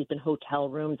 need to sleep in hotel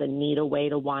rooms and need a way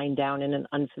to wind down in an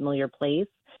unfamiliar place.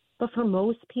 But for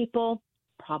most people,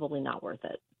 probably not worth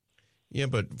it. Yeah,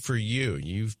 but for you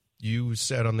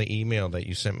said on the email that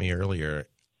you sent me earlier,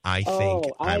 I think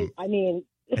I'm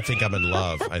in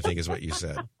love, I think is what you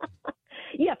said.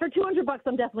 Yeah, for $200,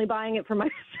 I'm definitely buying it for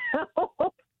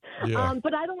myself. Yeah.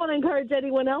 But I don't want to encourage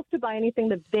anyone else to buy anything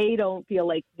that they don't feel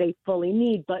like they fully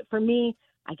need. But for me,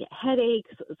 I get headaches.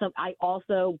 So I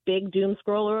also, big doom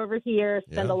scroller over here,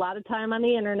 spend a lot of time on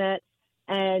the internet.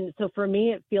 And so for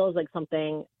me, it feels like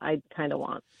something I kind of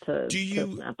want to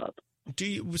snap up. Do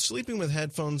you, sleeping with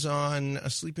headphones on,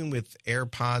 sleeping with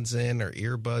AirPods in or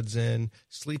earbuds in,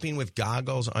 sleeping with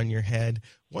goggles on your head,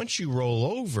 once you roll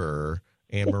over,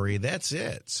 Anne-Marie, that's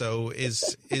it. So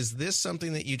is this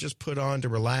something that you just put on to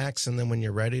relax, and then when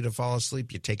you're ready to fall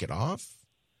asleep, you take it off?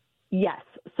 Yes.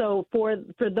 So for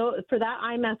that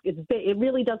eye mask, it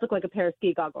really does look like a pair of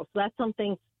ski goggles. So that's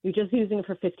something you're just using it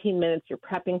for 15 minutes. You're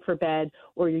prepping for bed,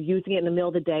 or you're using it in the middle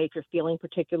of the day if you're feeling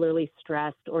particularly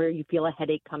stressed or you feel a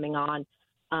headache coming on.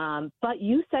 But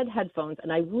you said headphones,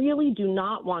 and I really do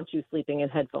not want you sleeping in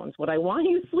headphones. What I want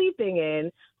you sleeping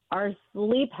in are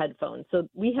sleep headphones. So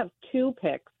we have two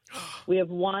picks. We have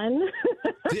one.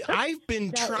 I've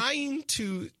been trying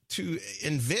to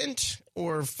invent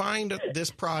or find this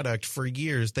product for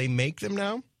years. They make them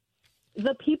now?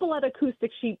 The people at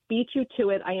Acoustic Sheep beat you to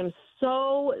it. I am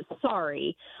so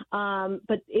sorry.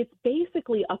 But it's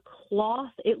basically a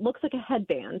cloth. It looks like a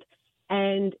headband,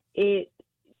 and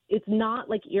it's not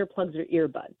like earplugs or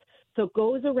earbuds. So it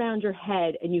goes around your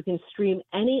head, and you can stream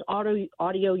any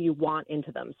audio you want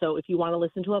into them. So if you want to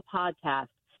listen to a podcast,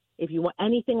 if you want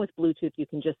anything with Bluetooth, you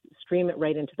can just stream it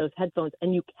right into those headphones,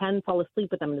 and you can fall asleep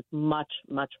with them, and it's much,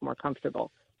 much more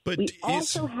comfortable. But we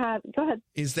also have – go ahead.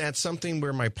 Is that something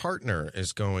where my partner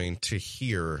is going to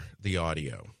hear the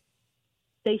audio?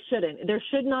 They shouldn't. There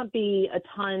should not be a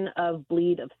ton of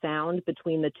bleed of sound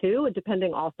between the two,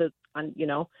 depending also on, I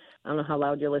don't know how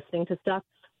loud you're listening to stuff.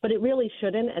 But it really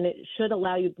shouldn't, and it should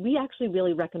allow you – we actually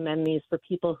really recommend these for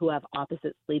people who have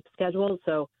opposite sleep schedules.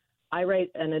 So I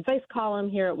write an advice column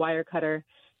here at Wirecutter,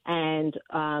 and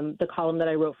the column that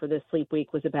I wrote for this sleep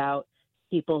week was about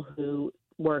people who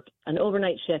work an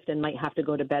overnight shift and might have to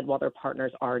go to bed while their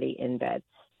partner's already in bed.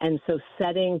 And so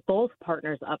setting both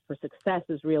partners up for success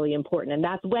is really important. And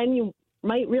that's when you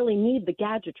might really need the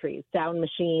gadgetry, sound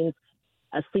machines,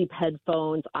 sleep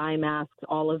headphones, eye masks,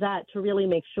 all of that to really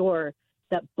make sure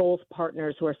that both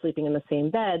partners who are sleeping in the same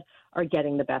bed are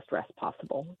getting the best rest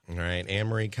possible. All right.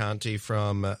 Anne-Marie Conti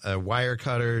from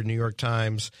Wirecutter, New York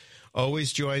Times,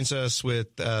 always joins us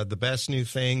with the best new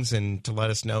things and to let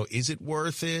us know, is it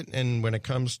worth it? And when it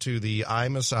comes to the eye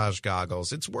massage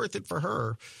goggles, it's worth it for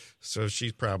her. So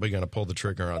she's probably going to pull the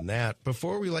trigger on that.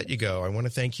 Before we let you go, I want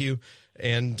to thank you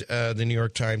and the New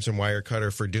York Times and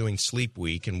Wirecutter for doing Sleep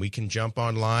Week, and we can jump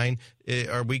online.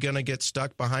 Are we going to get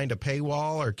stuck behind a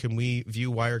paywall, or can we view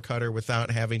Wirecutter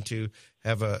without having to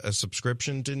have a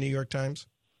subscription to New York Times?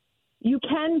 You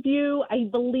can view, I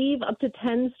believe, up to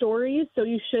 10 stories, so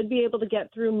you should be able to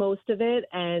get through most of it.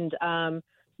 And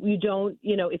you don't,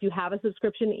 if you have a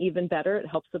subscription, even better. It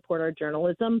helps support our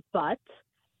journalism. But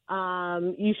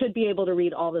you should be able to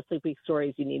read all the Sleep Week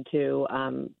stories you need to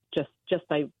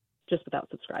just without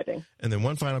subscribing. And then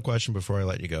one final question before I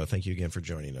let you go. Thank you again for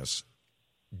joining us.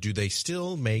 Do they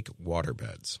still make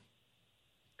waterbeds?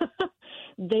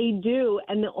 They do.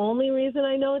 And the only reason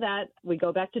I know that, we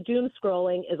go back to doom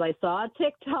scrolling, is I saw a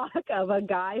TikTok of a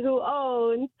guy who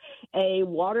owns a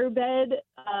waterbed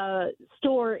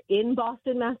store in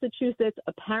Boston, Massachusetts.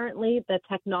 Apparently the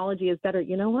technology is better.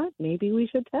 You know what? Maybe we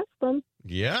should test them.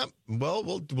 Yeah. Well,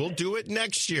 we'll do it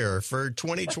next year for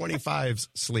 2025's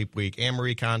Sleep Week.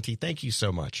 Anne-Marie Conti, thank you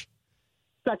so much.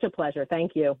 Such a pleasure.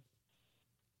 Thank you.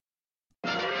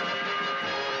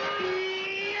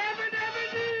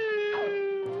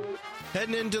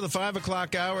 Heading into the 5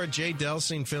 o'clock hour, Jay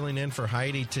Delsing filling in for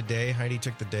Heidi today. Heidi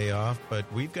took the day off,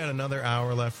 but we've got another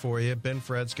hour left for you. Ben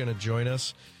Fred's going to join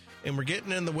us And we're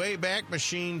getting in the Wayback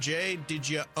Machine. Jay, did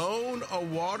you own a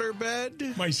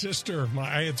waterbed? My sister,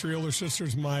 I had 3 older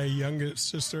sisters. My youngest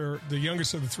sister, the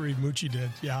youngest of the 3, Moochie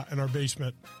did. Yeah, in our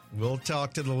basement. We'll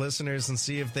talk to the listeners and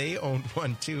see if they owned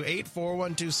one too.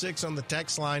 84126 on the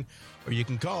text line, or you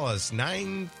can call us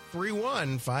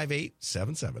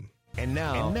 931-5877. And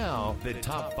now, the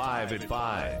top 5 at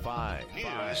 5.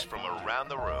 News from around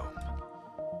the room.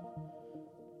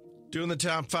 Doing the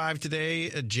top 5 today,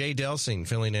 Jay Delsing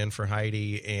filling in for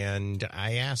Heidi. And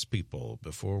I asked people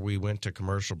before we went to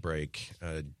commercial break,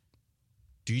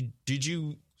 did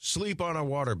you sleep on a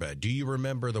waterbed? Do you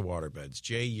remember the waterbeds?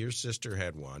 Jay, your sister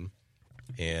had one.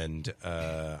 And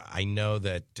I know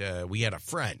that we had a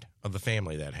friend of the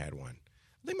family that had one.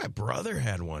 I think my brother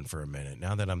had one for a minute,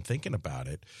 now that I'm thinking about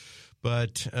it.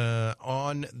 But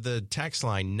on the text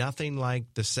line, nothing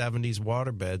like the 70s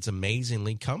waterbeds,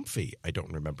 amazingly comfy. I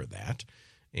don't remember that.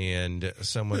 And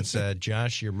someone said,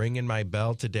 Josh, you're ringing my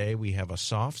bell today. We have a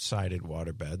soft-sided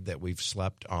waterbed that we've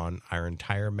slept on our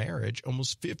entire marriage,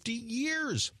 almost 50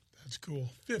 years. That's cool.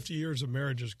 50 years of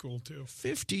marriage is cool, too.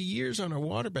 50 years on a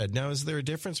waterbed. Now, is there a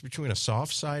difference between a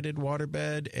soft-sided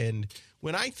waterbed? And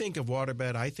when I think of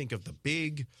waterbed, I think of the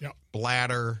big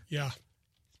bladder. Yeah.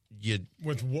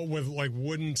 With like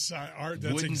wooden side art.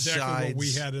 That's wooden exactly sides. What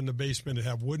we had in the basement. To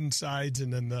have wooden sides,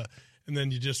 and then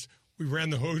we ran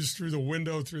the hose through the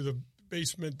window, through the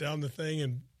basement, down the thing,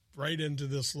 and right into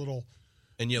this little.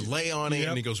 And you lay on it,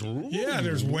 and it goes. Ooh, yeah,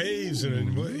 there's waves,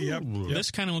 and yep.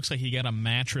 This kind of looks like you got a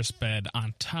mattress bed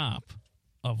on top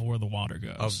of where the water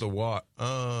goes. Of the water.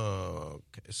 Oh,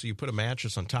 okay. So you put a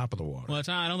mattress on top of the water. Well,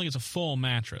 I don't think it's a full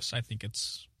mattress. I think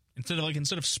it's.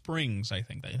 Instead of springs, I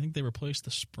think they replaced the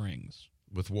springs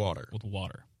with water.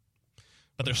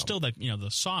 But there's still that the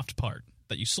soft part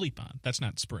that you sleep on. That's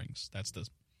not springs. That's the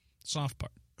soft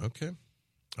part. Okay.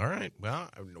 All right. Well,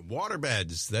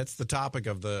 waterbeds. That's the topic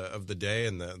of the day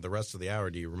and the rest of the hour.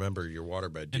 Do you remember your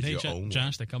waterbed? Did you own one?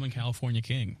 Josh, they come in California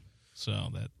King. So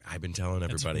that I've been telling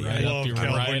everybody. Right up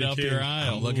your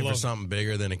aisle. I'm looking for something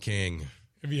bigger than a king.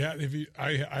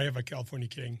 I have a California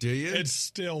King. Do you? It's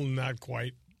still not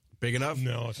quite. Big enough?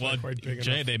 No, it's not quite big enough.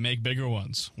 Jay, they make bigger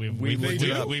ones. We've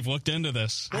looked into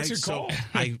this. What's it called?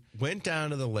 I went down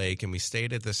to the lake and we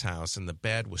stayed at this house, and the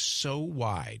bed was so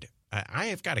wide. I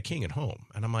have got a king at home,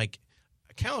 and I'm like,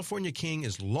 a California King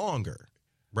is longer,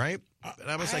 right?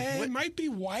 And I was like, what? It might be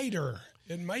wider.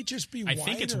 It might just be wider. I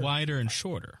think it's wider and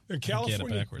shorter. The California,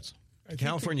 get it backwards. The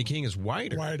California King is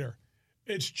wider. Wider.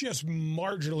 It's just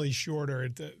marginally shorter.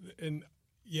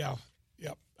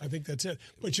 I think that's it.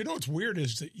 But what's weird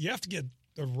is that you have to get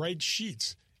the right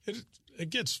sheets. They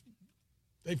fit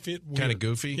weird. Kind of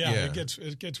goofy? Yeah. It gets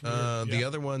weird. The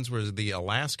other ones were the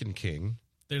Alaskan King.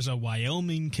 There's a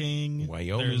Wyoming King.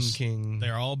 King.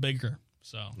 They're all bigger.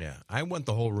 So yeah, I want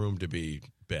the whole room to be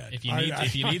bed. If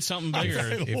you need something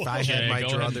bigger, if I had my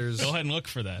druthers, go ahead and look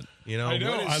for that. I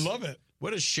know. I love it.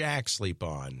 What does Shaq sleep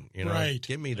on? Right.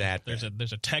 Give me that. There's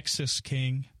a Texas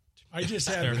King. I just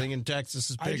had everything in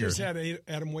Texas is bigger. I just had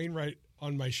Adam Wainwright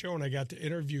on my show, and I got to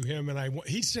interview him. And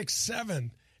he's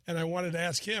 6'7", and I wanted to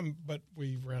ask him, but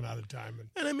we ran out of time.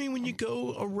 And I mean, when you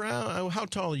go around, how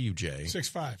tall are you, Jay?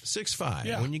 6'5". 6'5".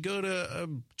 Yeah. When you go to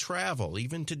travel,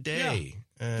 even today,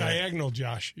 diagonal,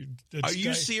 Josh. Are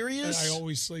you serious? I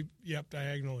always sleep. Yep,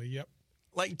 diagonally. Yep.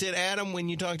 Like, did Adam, when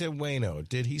you talked to Wayno,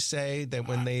 did he say that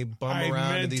when they bum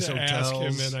around to these hotels? I meant to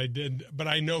ask him, and I did, but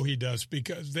I know he does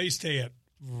because they stay at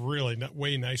really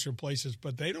way nicer places,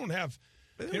 but they don't have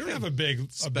a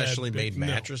big specially made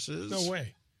mattresses. No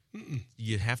way.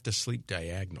 You have to sleep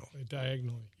diagonally.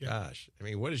 Diagonally. Yeah. Gosh, I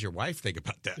mean, what does your wife think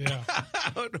about that? Yeah.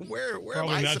 where Probably am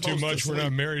I not too much. We're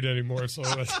not married anymore, so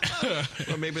well,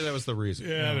 maybe that was the reason.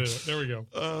 Yeah. There we go.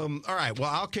 All right. Well,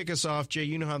 I'll kick us off, Jay.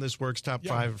 You know how this works. Top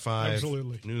 5 at 5.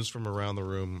 Absolutely. News from around the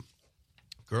room.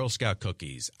 Girl Scout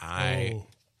cookies. Have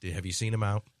you seen them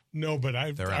out? No, but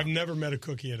I've never met a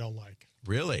cookie I don't like.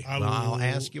 Really? Well, I'll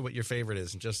ask you what your favorite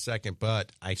is in just a second,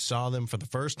 but I saw them for the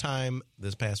first time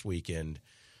this past weekend.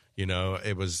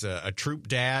 It was a troop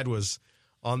dad was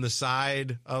on the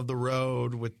side of the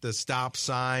road with the stop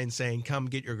sign saying, come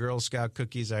get your Girl Scout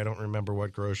cookies. I don't remember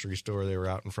what grocery store they were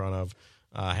out in front of.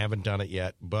 Haven't done it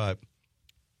yet, but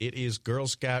it is Girl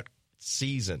Scout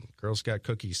season, Girl Scout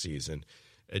cookie season.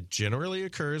 It generally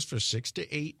occurs for 6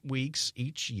 to 8 weeks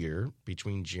each year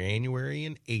between January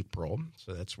and April.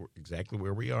 So that's exactly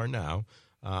where we are now.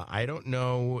 I don't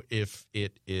know if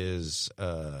it is,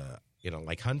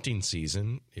 like hunting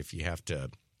season, if you have to,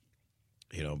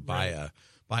 buy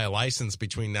a license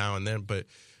between now and then. But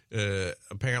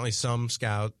apparently some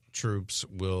Scout troops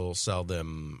will sell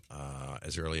them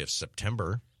as early as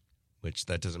September. which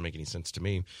that doesn't make any sense to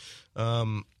me.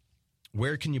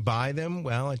 Where can you buy them?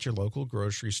 Well, at your local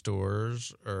grocery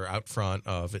stores, or out front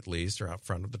of, at least, or out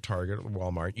front of the Target or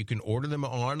Walmart. You can order them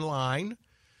online,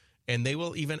 and they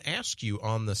will even ask you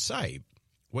on the site,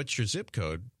 what's your zip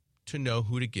code, to know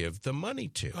who to give the money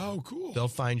to. Oh, cool. They'll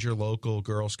find your local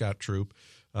Girl Scout troop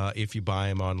if you buy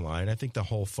them online. I think the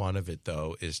whole fun of it,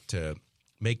 though, is to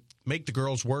make the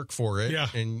girls work for it,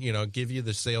 and give you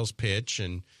the sales pitch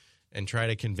and try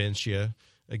to convince you.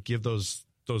 Give those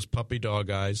puppy dog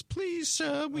eyes. Please,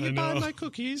 will you buy my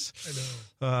cookies?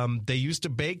 I know. They used to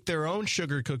bake their own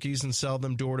sugar cookies and sell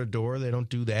them door to door. They don't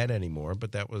do that anymore,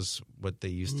 but that was what they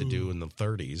used to do in the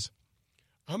 30s.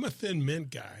 I'm a Thin Mint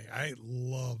guy. I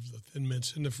love the Thin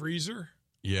Mints in the freezer.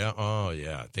 Yeah. Oh,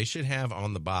 yeah. They should have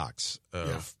on the box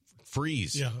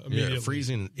freeze. Yeah, immediately.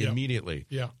 Freezing immediately.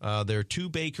 Yeah. There are 2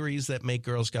 bakeries that make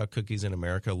Girl Scout cookies in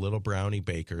America, Little Brownie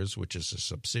Bakers, which is a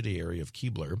subsidiary of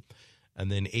Keebler,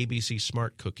 and then ABC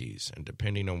Smart Cookies. And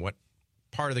depending on what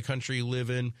part of the country you live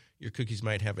in, your cookies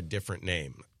might have a different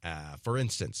name. For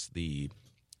instance,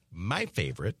 my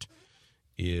favorite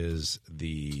is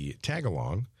the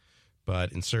Tagalong,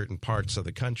 but in certain parts of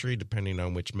the country, depending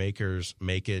on which makers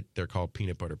make it, they're called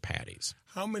peanut butter patties.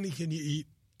 How many can you eat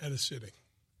at a sitting?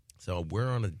 So we're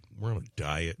on a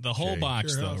diet. The whole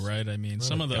box, though, right? I mean,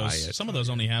 some of those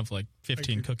only have like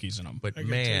 15 cookies in them. But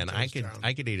man, I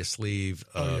could eat a sleeve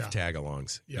of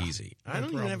Tagalongs easy. I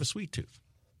don't even have a sweet tooth.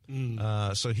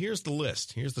 So here's the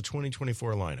list. Here's the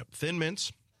 2024 lineup: Thin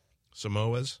Mints,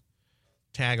 Samoas,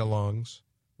 Tagalongs,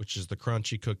 which is the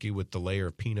crunchy cookie with the layer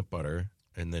of peanut butter,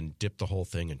 and then dip the whole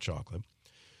thing in chocolate.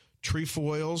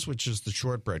 Trefoils, which is the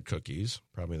shortbread cookies,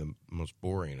 probably the most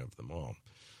boring of them all.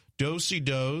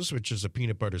 Do-si-dos, which is a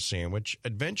peanut butter sandwich.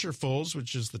 Adventurefuls,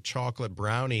 which is the chocolate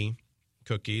brownie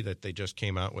cookie that they just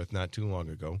came out with not too long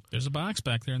ago. There's a box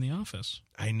back there in the office.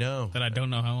 I know. That I don't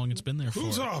know how long it's been there for.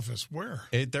 Whose office? Where?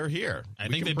 They're here. I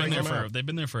think they've been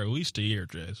there for at least a year,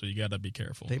 Jay, so you got to be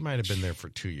careful. They might have been there for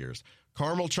 2 years.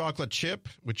 Caramel chocolate chip,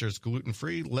 which is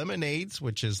gluten-free. Lemonades,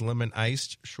 which is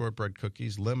lemon-iced shortbread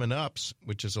cookies. Lemon Ups,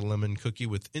 which is a lemon cookie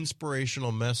with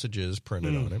inspirational messages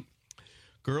printed on it.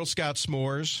 Girl Scout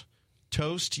s'mores.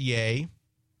 Toast Yay,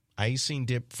 icing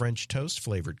dip French toast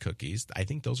flavored cookies. I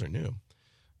think those are new.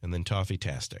 And then Toffee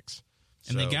Tastics.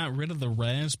 And they got rid of the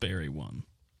raspberry one.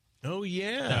 Oh,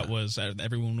 yeah. That was,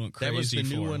 everyone went crazy for. That was the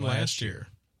new one last year.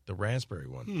 The raspberry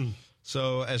one.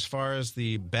 So as far as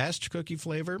the best cookie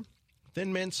flavor,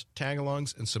 Thin Mints,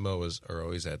 Tagalongs, and Samoas are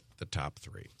always at the top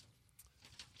 3.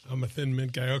 I'm a Thin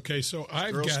Mint guy. Okay, so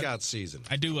I've got... Girl Scout season.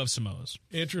 I do love Samoas.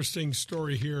 Interesting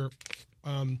story here.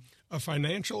 A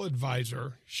financial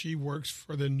advisor, she works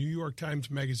for the New York Times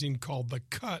magazine called The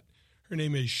Cut. Her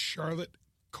name is Charlotte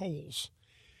Coles.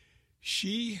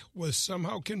 She was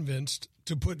somehow convinced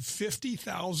to put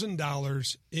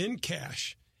 $50,000 in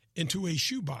cash into a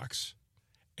shoebox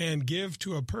and give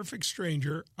to a perfect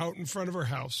stranger out in front of her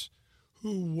house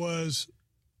who was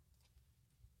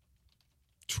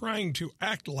trying to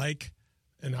act like,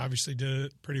 and obviously did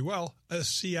it pretty well, a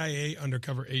CIA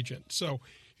undercover agent. So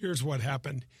here's what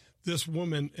happened. This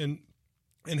woman,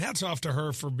 and hats off to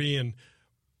her for being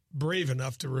brave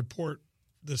enough to report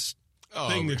this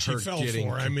thing that she fell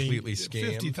for. I mean,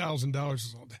 $50,000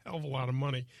 is a hell of a lot of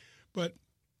money. But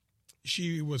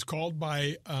she was called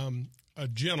by a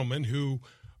gentleman who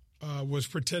was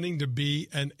pretending to be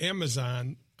an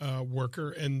Amazon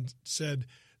worker and said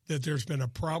that there's been a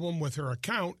problem with her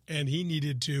account and he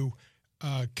needed to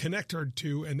connect her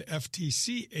to an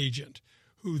FTC agent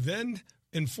who then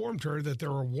informed her that there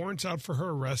were warrants out for her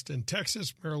arrest in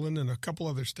Texas, Maryland, and a couple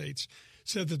other states,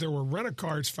 said that there were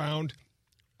rent-a-cars found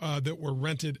that were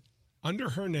rented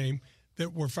under her name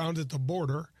that were found at the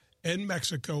border in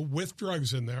Mexico with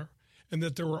drugs in there, and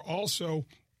that there were also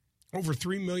over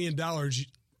 $3 million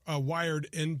wired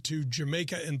into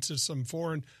Jamaica into some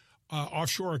foreign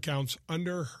offshore accounts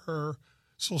under her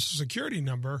Social Security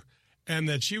number, and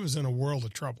that she was in a world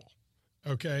of trouble.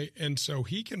 Okay, and so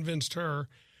he convinced her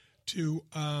to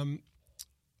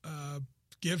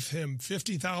give him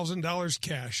 $50,000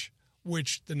 cash,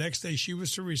 which the next day she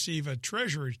was to receive a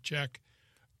treasury check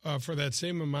for that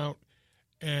same amount.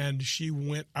 And she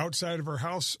went outside of her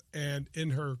house and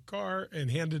in her car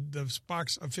and handed the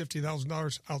box of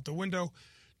 $50,000 out the window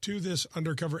to this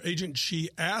undercover agent. She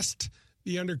asked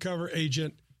the undercover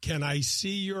agent, "Can I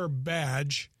see your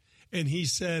badge?" And he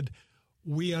said,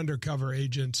 "We undercover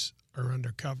agents are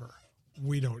undercover.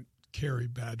 We don't carry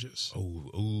badges."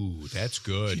 Oh, that's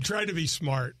good. She tried to be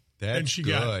smart. That's and she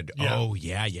good.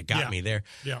 You got me there.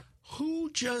 Yeah. Who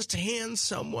just hands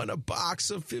someone a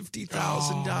box of $50,000?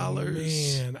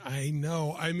 Oh, man, I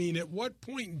know. I mean, at what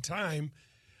point in time?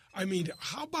 I mean,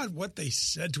 how about what they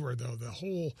said to her, though? The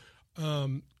whole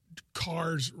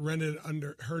cars rented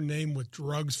under her name with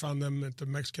drugs, found them at the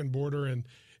Mexican border,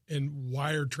 and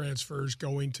wire transfers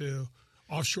going to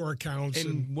offshore accounts.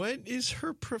 And what is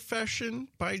her profession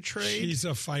by trade? She's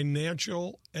a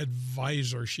financial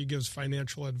advisor. She gives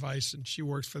financial advice, and she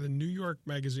works for the New York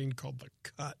magazine called The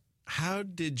Cut. How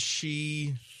did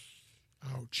she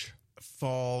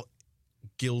fall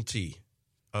guilty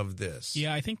of this?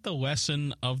 Yeah, I think the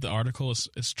lesson of the article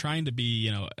is trying to be,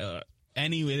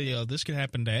 this could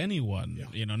happen to anyone,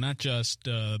 not just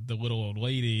the little old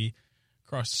lady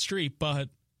across the street, but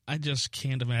I just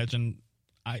can't imagine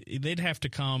they'd have to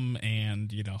come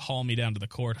and, haul me down to the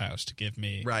courthouse to give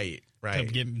me right.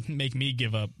 Make me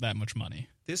give up that much money.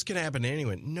 This can happen to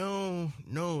anyone.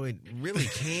 No, it really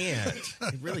can't.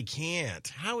 It really can't.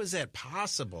 How is that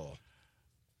possible?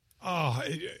 Oh,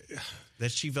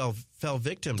 that she fell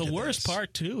victim to the worst this.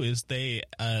 part, too, is they,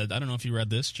 I don't know if you read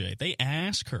this, Jay, they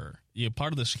ask her,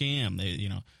 part of the scam,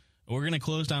 we're going to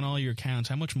close down all your accounts.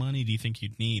 How much money do you think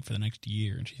you'd need for the next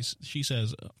year? And she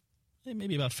says,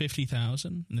 maybe about $50,000.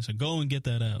 And they said, go and get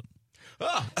that out.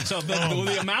 Oh. So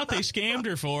the amount they scammed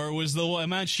her for was the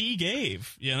amount she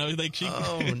gave.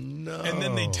 Oh, no. And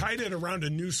then they tied it around a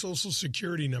new Social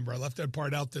Security number. I left that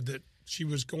part out that she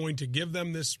was going to give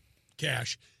them this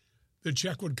cash. The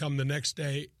check would come the next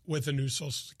day with a new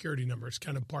Social Security number. It's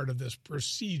kind of part of this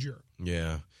procedure.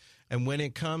 Yeah. And when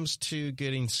it comes to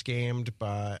getting scammed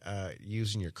by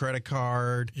using your credit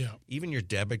card, even your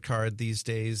debit card these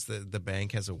days, the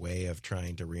bank has a way of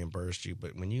trying to reimburse you.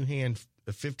 But when you hand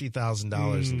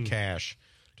 $50,000 in cash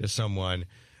to someone,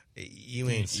 you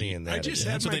ain't seeing that. I just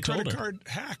again. had my credit card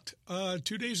hacked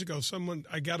 2 days ago.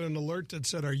 I got an alert that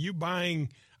said, are you buying,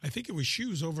 I think it was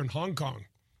shoes over in Hong Kong.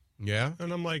 Yeah.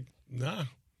 And I'm like, nah.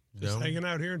 Just hanging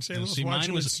out here in St. Louis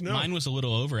watching the snow. Mine was a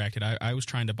little overacted. I was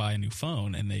trying to buy a new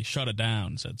phone, and they shut it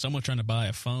down. Said, someone's trying to buy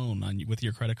a phone with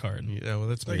your credit card. Yeah, well,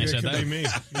 that's me. Like, that could be me.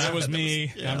 That was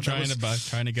me. I'm trying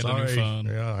to get a new phone.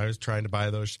 Yeah, I was trying to buy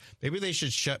those. Maybe they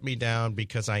should shut me down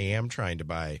because I am trying to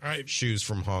buy shoes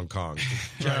from Hong Kong.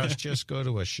 Just go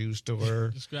to a shoe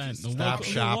store. Stop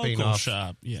shopping off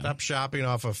shop. Yeah. Stop shopping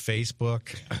off of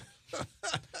Facebook.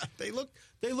 They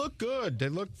look good. They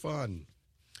look fun.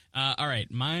 All right,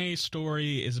 my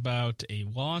story is about a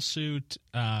lawsuit.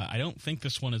 I don't think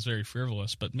this one is very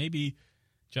frivolous, but maybe,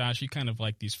 Josh, you kind of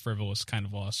like these frivolous kind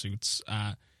of lawsuits.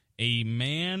 A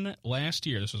man last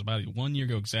year, this was about 1 year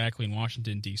ago exactly, in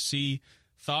Washington, D.C.,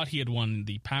 thought he had won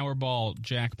the Powerball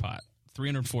jackpot,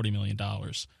 $340 million,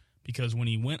 because when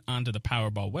he went onto the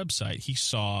Powerball website, he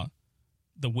saw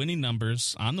the winning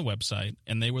numbers on the website,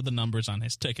 and they were the numbers on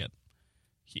his ticket.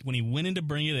 When he went in to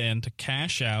bring it in to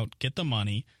cash out, get the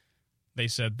money, they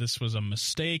said this was a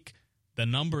mistake. The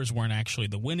numbers weren't actually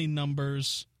the winning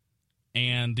numbers,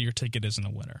 and your ticket isn't a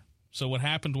winner. So what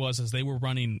happened was they were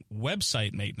running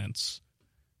website maintenance,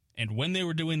 and when they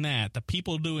were doing that, the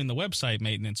people doing the website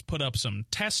maintenance put up some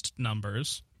test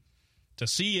numbers to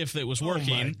see if it was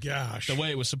working the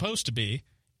way it was supposed to be.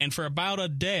 And for about a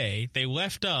day, they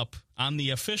left up on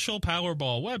the official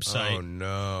Powerball website. Oh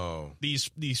no!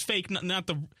 These fake, not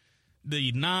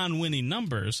the non-winning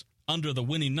numbers under the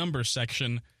winning numbers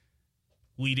section,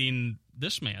 leading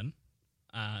this man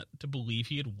to believe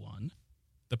he had won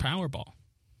the Powerball.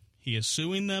 He is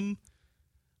suing them.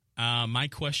 My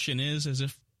question is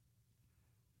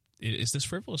this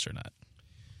frivolous or not?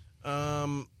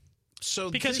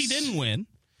 Because he didn't win.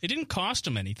 It didn't cost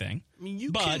him anything,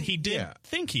 he did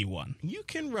think he won. You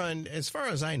can run, as far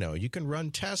as I know, you can run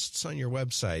tests on your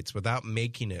websites without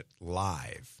making it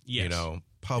live,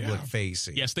 public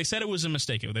facing. Yes, they said it was a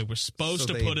mistake. They were supposed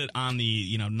to put it on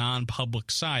the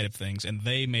non-public side of things, and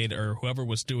they or whoever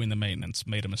was doing the maintenance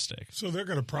made a mistake. So they're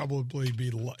going to probably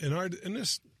be, in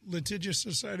this litigious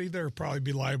society, they'll probably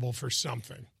be liable for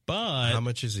something. But how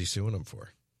much is he suing them for?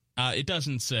 It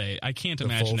doesn't say. I can't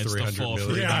imagine it's the full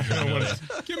 $300 million.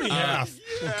 Give me half.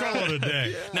 We'll call it a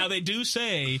day. Now, they do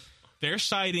say they're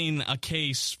citing a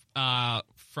case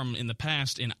from in the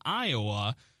past in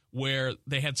Iowa where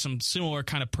they had some similar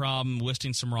kind of problem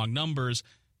listing some wrong numbers,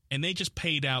 and they just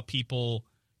paid out people.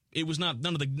 It was none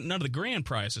of the grand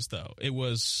prizes, though. It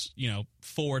was $4,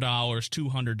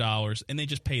 $200, and they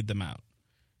just paid them out.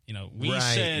 We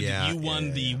said you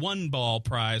won the one ball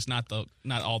prize, not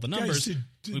all the numbers. Guys,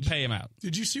 we pay him out.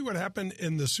 Did you see what happened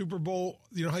in the Super Bowl?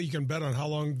 You know how you can bet on how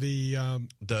long the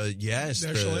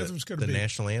national anthem's going to be? The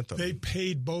national anthem. They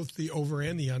paid both the over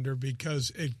and the under because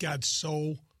it got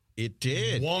so It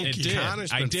did. Wonky. It did.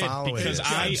 Connor's I been did following because it.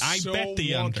 I So bet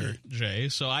the wonky. under, Jay.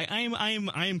 So I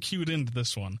am cued into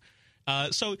this one.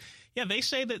 So yeah, they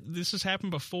say that this has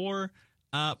happened before,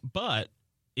 but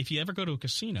if you ever go to a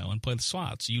casino and play the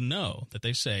slots, you know that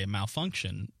they say a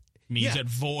malfunction means it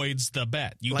voids the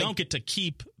bet. You don't get to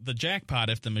keep the jackpot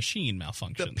if the machine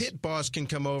malfunctions. The pit boss can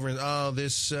come over and,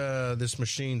 this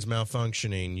machine's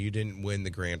malfunctioning. You didn't win the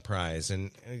grand prize.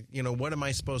 And, what am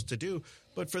I supposed to do?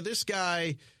 But for this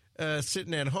guy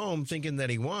sitting at home thinking that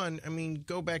he won, I mean,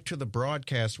 go back to the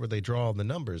broadcast where they draw all the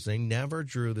numbers. They never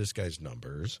drew this guy's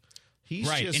numbers. He's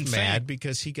just mad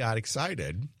because he got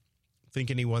excited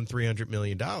thinking he won $300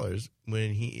 million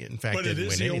when he, in fact, didn't win anything. But it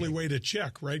is the only way to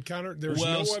check, right, Connor? There's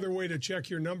no other way to check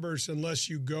your numbers unless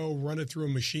you go run it through a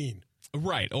machine.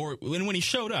 Right. Or when he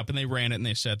showed up and they ran it and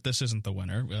they said, this isn't the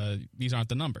winner, these aren't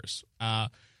the numbers.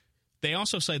 They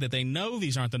also say that they know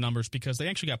these aren't the numbers because they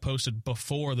actually got posted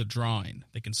before the drawing.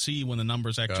 They can see when the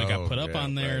numbers actually got put up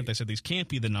on there. Right. They said these can't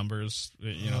be the numbers.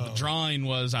 The drawing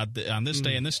was on this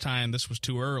day and this time. This was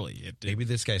too early. Maybe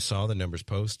this guy saw the numbers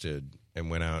posted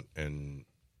and went out and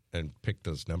picked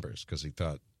those numbers because he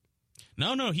thought.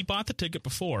 No, he bought the ticket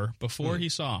before he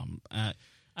saw them. I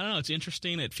don't know. It's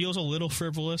interesting. It feels a little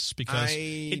frivolous because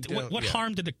what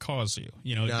harm did it cause you?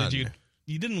 None. Did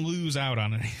you didn't lose out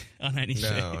on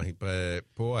anything. No, but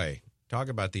boy, talk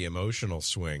about the emotional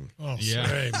swing. Oh,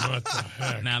 yeah. What the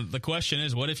heck? Now the question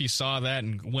is, what if you saw that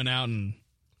and went out and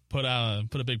put a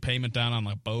big payment down on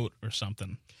a boat or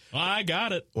something? Well, I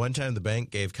got it. One time the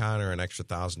bank gave Connor an extra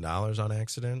 $1,000 on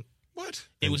accident. What?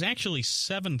 It was actually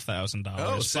 $7,000 by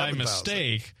 $7,000.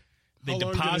 mistake. They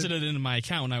deposited it into my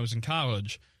account when I was in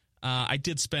college. I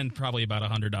did spend probably about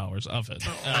 $100 of it.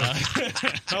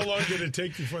 How long did it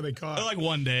take before they caught it? Like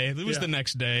one day. It was the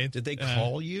next day. Did they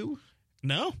call you?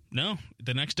 No.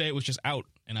 The next day it was just out,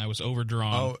 and I was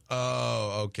overdrawn.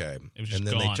 Oh, okay. It was just and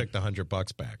then gone. they took the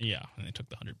 $100 back. Yeah, and they took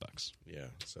the $100. Yeah.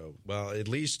 So, well, at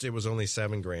least it was only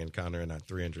 $7,000, Connor, and not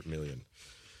 $300 million.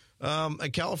 A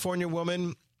California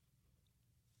woman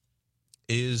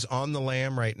is on the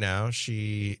lam right now.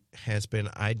 She has been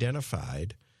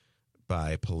identified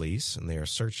by police, and they are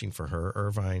searching for her.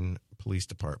 Irvine Police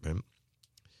Department.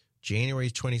 January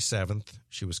 27th,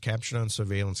 she was captured on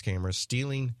surveillance cameras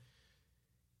stealing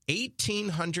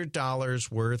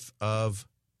 $1,800 worth of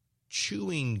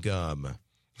chewing gum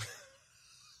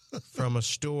from a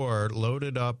store,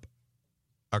 loaded up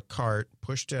a cart,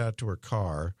 pushed it out to her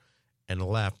car, and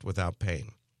left without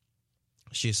paying.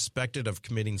 She is suspected of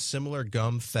committing similar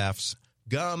gum thefts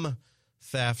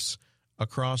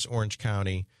across Orange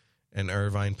County, and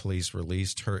Irvine police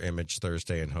released her image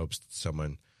Thursday in hopes that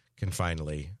someone can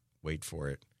finally, wait for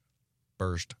it,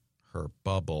 burst her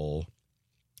bubble.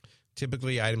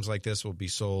 Typically, items like this will be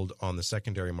sold on the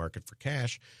secondary market for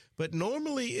cash, but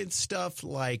normally it's stuff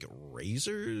like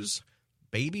razors,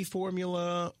 baby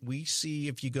formula. We see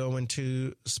if you go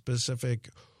into specific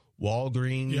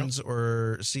Walgreens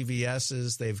or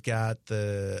CVS's, they've got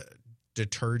the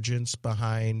detergents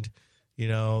behind,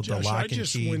 Josh, the lock I and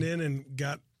just key. went in and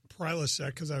got Prilosec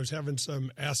because I was having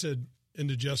some acid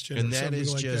indigestion and or that something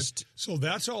is like just that. So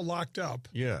that's all locked up.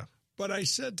 Yeah. But I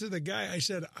said to the guy,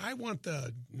 I want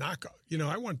the knockoff.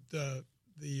 I want the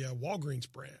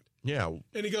Walgreens brand. Yeah.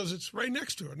 And he goes, it's right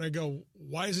next to it. And I go,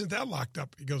 why isn't that locked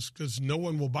up? He goes, because no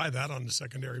one will buy that on the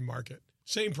secondary market.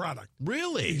 Same product.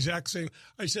 Really? Exact same.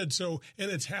 I said, so,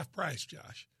 and it's half price,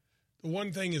 Josh. The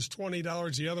one thing is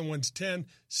 $20, the other one's $10.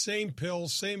 Same pill,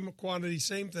 same quantity,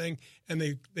 same thing, and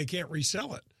they can't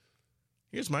resell it.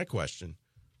 Here's my question.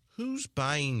 Who's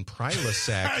buying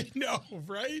Prilosec I know,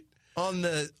 right? on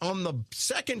the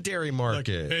secondary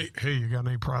market? Like, hey, you got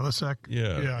any Prilosec?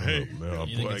 Yeah. Hey. Oh,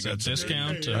 You think boy, it's a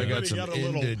discount? Hey, I got you some got a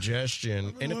little-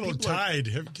 indigestion. A little Tide.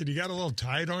 You got a little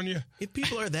Tide on you? If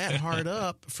people are that hard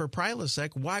up for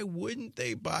Prilosec, why wouldn't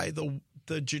they buy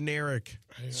the generic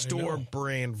store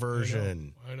brand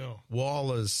version? I know.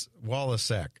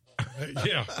 Wallasec.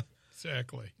 Yeah,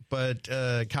 exactly. But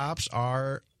cops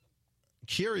are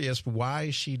curious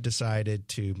why she decided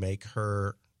to make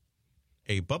her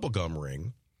a bubblegum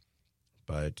ring,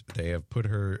 but they have put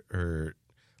her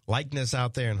likeness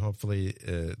out there, and hopefully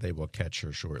they will catch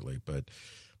her shortly. But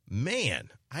man,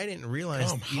 I didn't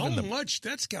realize how much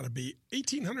that's got to be.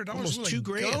 $1,800 almost for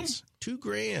 $2,000.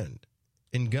 $2,000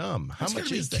 in gum. How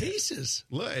much is that? Cases.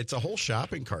 Look, it's a whole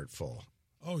shopping cart full.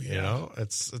 Oh yeah.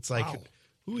 It's like Wow.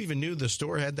 who even knew the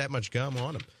store had that much gum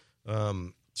on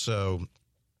them? So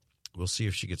we'll see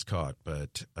if she gets caught.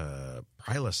 But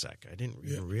Prilosec, I didn't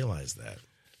even realize that.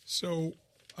 So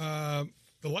the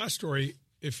last story,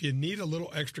 if you need a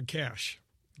little extra cash,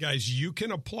 guys, you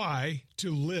can apply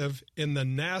to live in the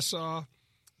Nassau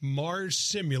Mars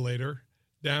simulator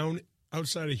down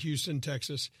outside of Houston,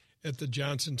 Texas, at the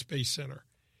Johnson Space Center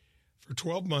for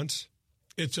 12 months.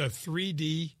 It's a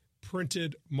 3D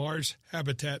printed Mars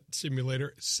habitat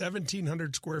simulator,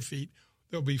 1,700 square feet.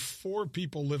 There'll be 4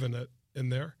 people living in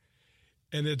there,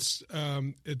 and there's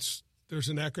an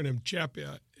acronym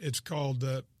CHAPIA. It's called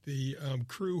the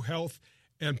Crew Health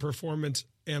and Performance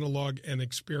Analog and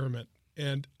Experiment,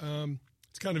 and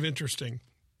it's kind of interesting.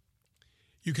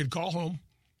 You could call home,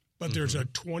 but there's a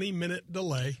 20-minute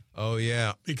delay. Oh,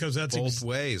 yeah. Because that's both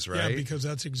ways, right? Yeah, because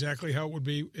that's exactly how it would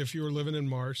be if you were living in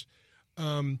Mars.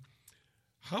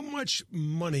 How much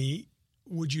money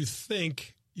would you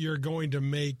think you're going to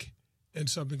make in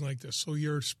something like this? So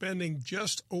you're spending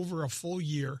just over a full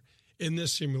year in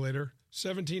this simulator,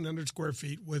 1,700 square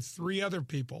feet with 3 other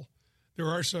people. There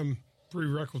are some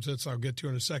prerequisites I'll get to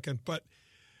in a second, but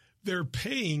they're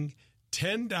paying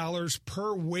 $10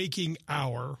 per waking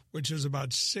hour, which is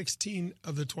about 16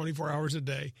 of the 24 hours a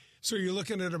day. So you're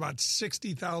looking at about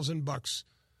 $60,000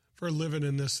 for living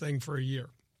in this thing for a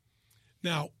year.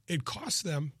 Now, it costs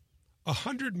them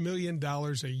 $100 million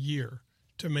a year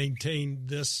to maintain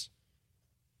this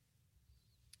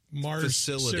Mars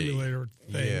facility simulator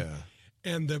thing. Yeah.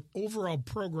 And the overall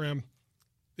program,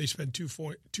 they spend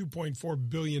 $2.4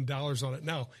 billion on it.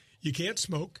 Now, you can't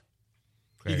smoke.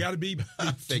 Okay. You got to be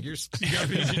figures. You got to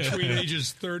be between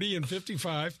ages 30 and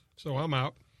 55. So I'm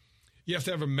out. You have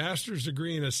to have a master's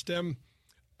degree in a STEM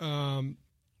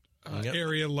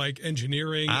area like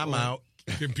engineering. I'm out.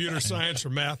 Computer science or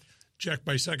math. Check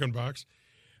my second box.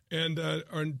 And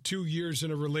 2 years in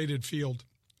a related field,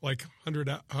 like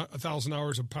 1,000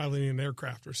 hours of piloting an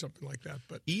aircraft or something like that.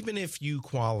 But even if you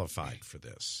qualified for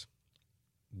this,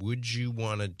 would you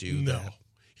want to do no. that?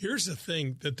 Here's the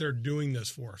thing that they're doing this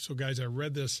for. So, guys, I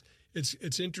read this.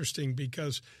 It's interesting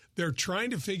because they're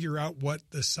trying to figure out what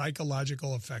the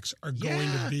psychological effects are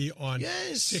going to be on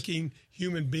sticking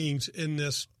human beings in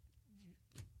this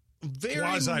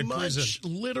very much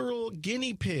literal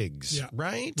guinea pigs,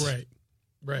 right?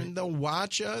 Right. And they'll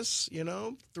watch us,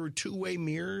 through 2-way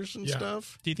mirrors and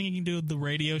stuff. Do you think you can do the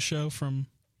radio show from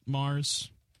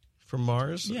Mars? From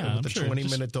Mars? Yeah, with a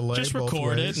 20-minute delay. Just both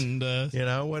record ways. it,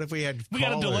 and what if we had? We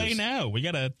got a delay now. We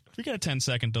got a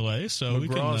 10-second delay, so McGraw's we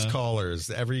can callers.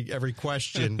 Every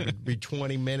question would be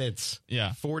 20 minutes.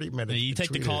 Yeah, 40 minutes. You take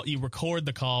the call. You record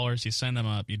the callers. You send them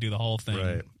up. You do the whole thing.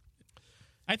 Right.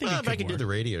 I think if I could do the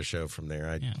radio show from there,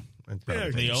 I'd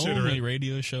probably the only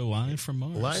radio show live from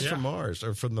Mars. Live from Mars,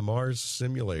 or from the Mars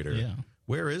simulator. Yeah.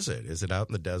 Where is it? Is it out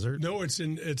in the desert? No,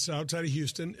 it's outside of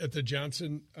Houston at the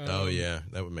Johnson.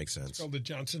 That would make sense. It's called the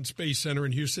Johnson Space Center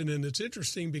in Houston, and it's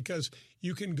interesting because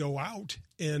you can go out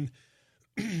and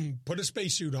put a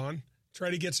spacesuit on, try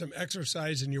to get some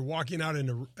exercise, and you're walking out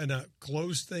in a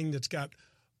closed thing that's got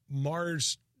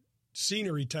Mars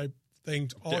scenery type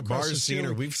things all across the ceiling.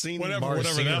 Scenery. We've seen whatever Mars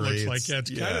that scenery. looks like. Yeah, it's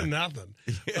kind of nothing.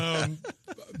 Yeah.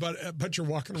 But you're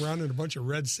walking around in a bunch of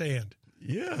red sand.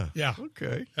 Yeah. Yeah.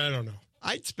 Okay. I don't know.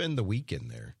 I'd spend the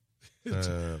weekend there.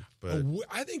 But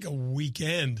I think a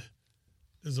weekend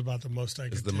is about the most I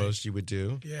could is the take. most you would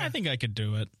do? Yeah. I think I could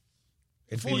do it.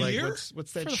 It'd full be like, year?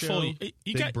 what's that For the show? full-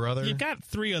 Big Brother? You got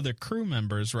 3 other crew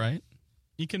members, right?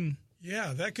 You can.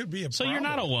 Yeah, that could be a So problem. you're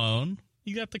not alone.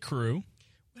 You got the crew.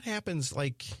 What happens,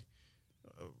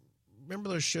 remember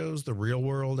those shows, The Real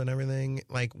World and everything?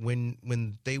 Like,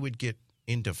 when they would get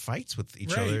into fights with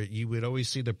each other, you would always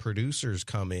see the producers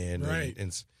come in. Right.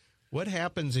 And what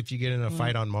happens if you get in a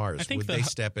fight on Mars? Would they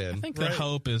step in? I think the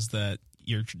hope is that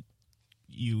you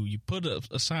put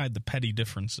aside the petty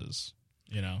differences.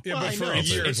 Yeah, Well, but I for know, a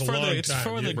year it's is a for long the, it's time.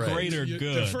 for the Right. greater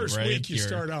good. The first right? week you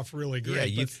start off really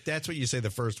great. Yeah, but that's what you say the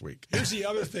first week. here's the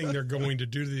other thing they're going to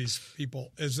do to these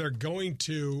people is they're going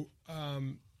to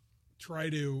try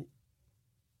to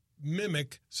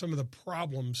mimic some of the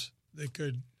problems that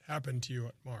could happen to you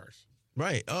at Mars.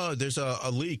 Right. Oh, there's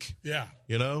a leak, Yeah.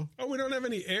 Oh, we don't have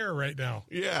any air right now.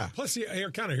 Yeah. Plus the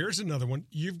air kind of, here's another one.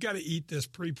 You've got to eat this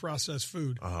pre-processed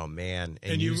food. Oh, man.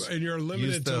 And you're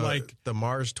limited to like the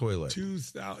Mars toilet.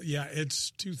 2,000. Yeah,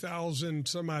 it's 2,000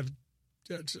 some odd.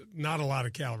 That's not a lot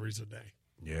of calories a day.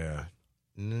 Yeah.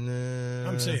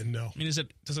 I'm saying no. I mean, does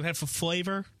it have a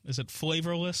flavor? Is it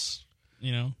flavorless?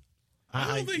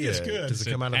 I don't think it's good. Does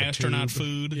it come out of astronaut a tube?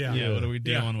 food? Yeah. What are we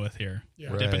dealing with here?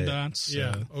 Yeah. Right. Dippin' Dots?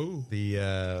 Yeah. Oh.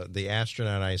 The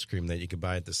astronaut ice cream that you could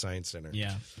buy at the Science Center.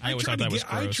 Yeah. I always thought that was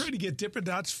gross. I tried to get Dippin'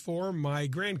 Dots for my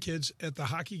grandkids at the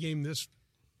hockey game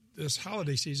this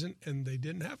holiday season, and they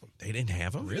didn't have them. They didn't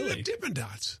have them? They had Dippin'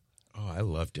 Dots. Oh, I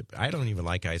love Dippin'. I don't even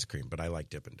like ice cream, but I like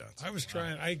Dippin' Dots. I was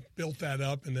trying. I built that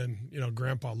up, and then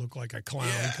Grandpa looked like a clown.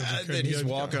 Yeah, then he's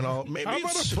walking all. Maybe how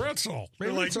about a pretzel?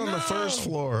 Maybe They're it's like, on the first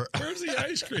floor. Where's the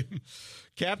ice cream?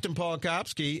 Captain Paul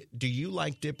Kopsky, do you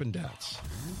like Dippin' Dots?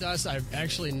 Dots, I've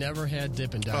actually never had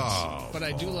Dippin' Dots, but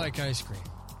I do like ice cream.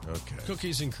 Okay.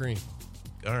 Cookies and cream.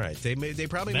 All right. They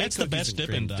probably That's make the best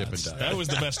Dippin' Dots. That was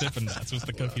the best Dippin' Dots, was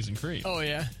the cookies and cream. Oh,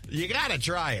 yeah? You got to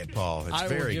try it, Paul. It's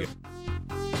very good.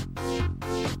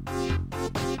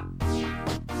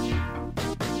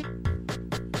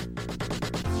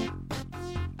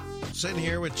 Sitting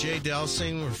here with Jay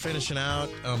Delsing. We're finishing out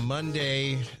a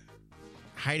Monday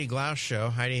Heidi Glaus show.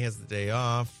 Heidi has the day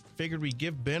off. Figured we'd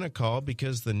give Ben a call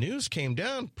because the news came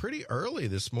down pretty early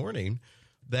this morning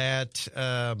that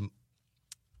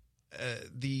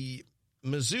the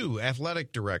Mizzou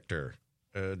athletic director,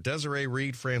 Desiree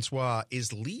Reed-Francois,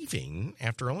 is leaving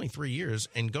after only 3 years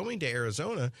and going to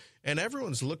Arizona, and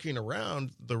everyone's looking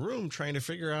around the room trying to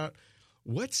figure out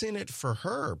what's in it for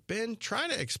her. Ben, try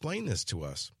to explain this to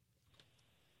us.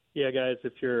 Yeah, guys,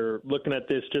 if you're looking at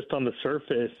this just on the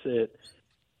surface, it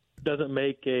doesn't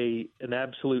make an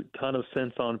absolute ton of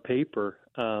sense on paper.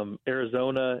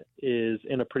 Arizona is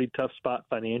in a pretty tough spot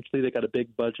financially. They got a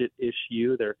big budget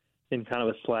issue. They're in kind of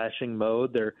a slashing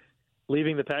mode. They're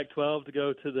leaving the Pac-12 to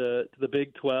go to the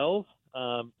Big 12.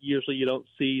 Usually you don't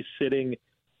see sitting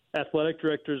athletic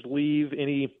directors leave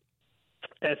any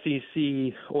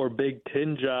SEC or Big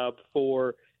Ten job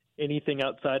for anything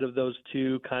outside of those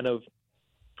two kind of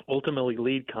ultimately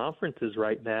lead conferences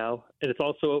right now. And it's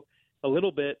also a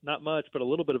little bit, not much, but a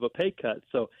little bit of a pay cut.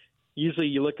 So usually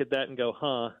you look at that and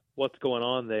go, what's going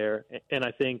on there? And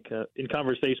I think in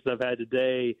conversations I've had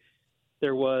today,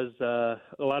 there was a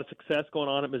lot of success going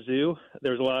on at Mizzou.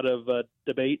 There's a lot of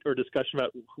debate or discussion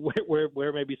about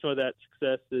where maybe some of that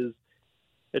success is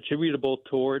attributable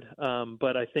toward.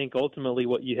 But I think ultimately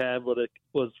what you had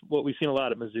was what we've seen a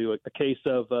lot at Mizzou, a case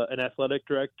of an athletic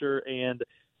director and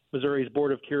Missouri's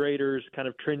Board of Curators kind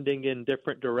of trending in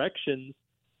different directions.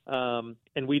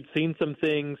 And we'd seen some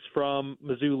things from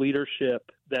Mizzou leadership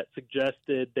that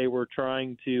suggested they were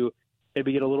trying to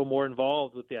maybe get a little more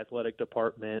involved with the athletic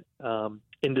department.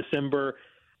 In December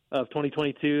of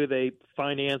 2022, they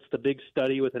financed a big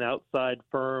study with an outside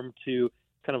firm to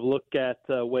kind of look at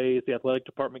ways the athletic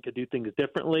department could do things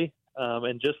differently.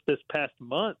 And just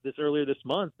earlier this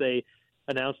month, they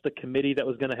announced a committee that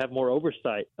was going to have more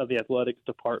oversight of the athletics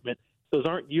department. Those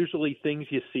aren't usually things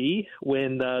you see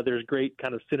when there's great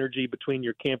kind of synergy between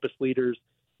your campus leaders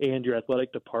and your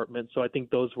athletic department. So I think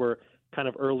those were kind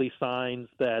of early signs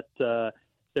that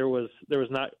there was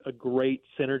not a great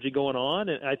synergy going on.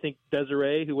 And I think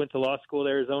Desiree, who went to law school at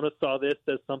Arizona, saw this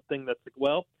as something that's like,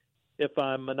 well, if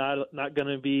I'm not going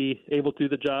to be able to do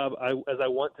the job as I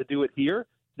want to do it here,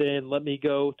 then let me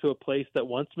go to a place that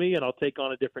wants me, and I'll take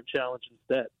on a different challenge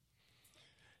instead.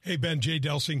 Hey, Ben, Jay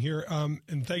Delsing here,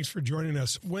 and thanks for joining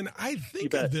us. When I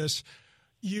think of this,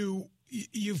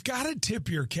 you've got to tip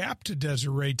your cap to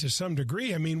Desiree to some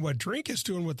degree. I mean, what Drink is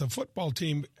doing with the football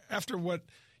team after what,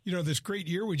 this great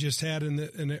year we just had in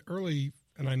the early,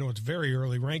 and I know it's very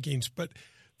early rankings, but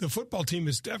the football team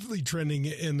is definitely trending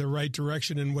in the right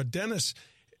direction. And what Dennis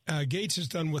Gates has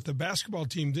done with the basketball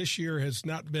team this year has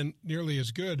not been nearly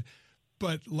as good,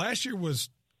 but last year was,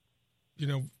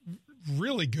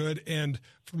 really good. And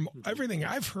from everything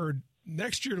I've heard,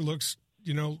 next year looks,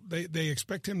 they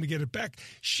expect him to get it back.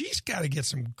 She's got to get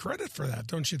some credit for that,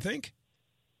 don't you think?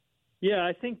 Yeah,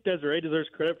 I think Desiree deserves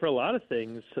credit for a lot of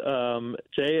things.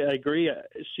 Jay, I agree.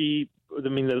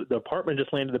 The department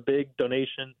just landed a big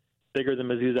donation, bigger than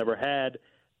Mizzou's ever had.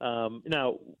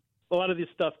 Now, a lot of this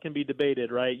stuff can be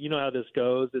debated, right? You know how this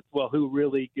goes. It's, well, who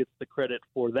really gets the credit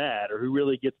for that, or who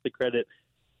really gets the credit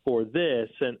for this?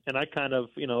 And I kind of,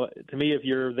 to me, if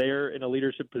you're there in a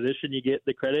leadership position, you get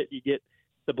the credit, you get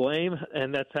the blame,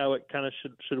 and that's how it kind of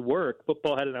should work.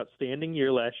 Football had an outstanding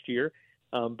year last year.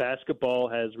 Basketball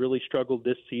has really struggled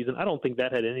this season. I don't think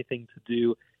that had anything to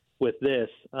do with this.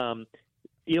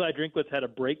 Eli Drinkwitz had a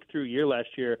breakthrough year last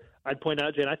year. I'd point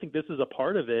out, Jay, and I think this is a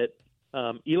part of it.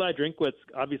 Eli Drinkwitz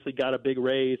obviously got a big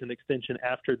raise and extension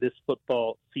after this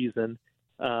football season.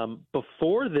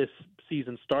 Before this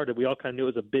season started, we all kind of knew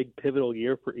it was a big pivotal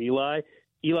year for Eli.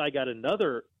 Eli got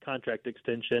another contract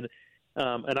extension,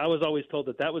 and I was always told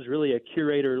that was really a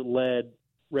curator-led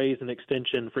raise and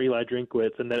extension for Eli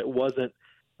Drinkwitz, and that it wasn't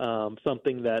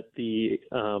something that the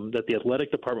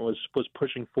athletic department was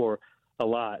pushing for a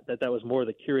lot. That was more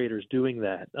the curators doing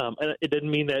that, and it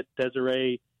didn't mean that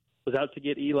Desiree was out to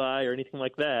get Eli or anything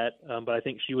like that, but I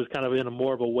think she was kind of in a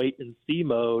more of a wait-and-see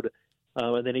mode,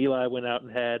 and then Eli went out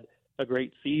and had a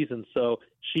great season. So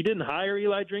she didn't hire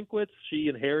Eli Drinkwitz. She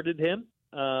inherited him.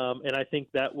 And I think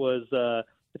that was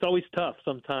it's always tough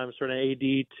sometimes for an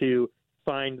AD to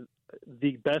find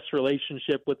the best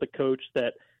relationship with the coach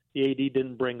that the AD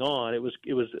didn't bring on. It was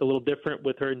a little different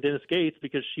with her and Dennis Gates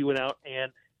because she went out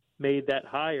and made that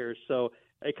hire. So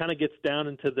it kind of gets down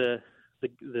into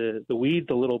the weeds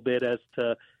a little bit as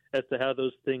to how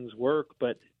those things work.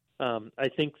 But I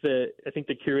think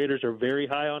the curators are very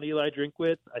high on Eli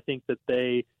Drinkwitz. I think that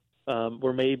they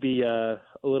were maybe a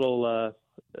little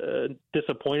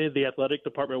disappointed the athletic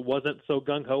department wasn't so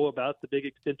gung-ho about the big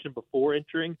extension before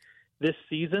entering this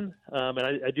season.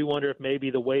 And I do wonder if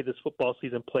maybe the way this football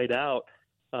season played out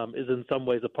is in some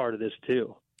ways a part of this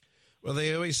too. Well,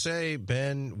 they always say,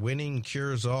 Ben, winning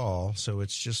cures all. So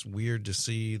it's just weird to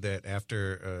see that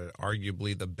after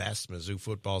arguably the best Mizzou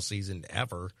football season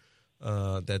ever,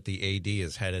 that the AD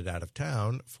is headed out of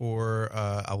town for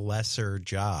a lesser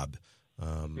job.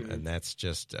 And that's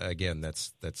just, again,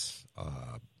 that's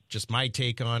just my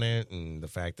take on it, and the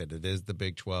fact that it is the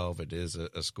Big 12. It is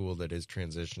a school that is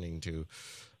transitioning to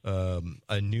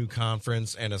a new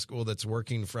conference and a school that's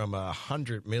working from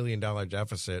 $100 million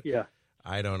deficit. Yeah.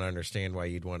 I don't understand why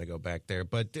you'd want to go back there,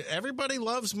 but everybody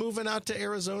loves moving out to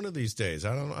Arizona these days.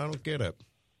 I don't get it.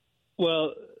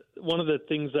 Well, one of the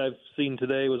things I've seen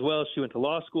today was, well, she went to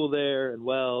law school there, and,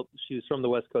 well, she was from the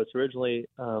West Coast originally.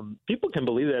 People can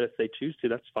believe that if they choose to.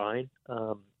 That's fine.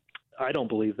 I don't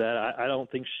believe that. I don't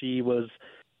think she would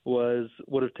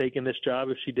have taken this job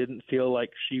if she didn't feel like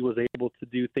she was able to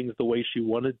do things the way she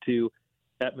wanted to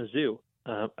at Mizzou.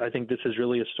 I think this is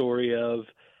really a story of,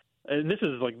 and this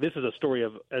is a story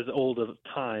of as old as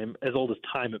time at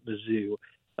Mizzou.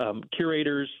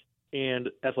 Curators and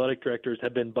athletic directors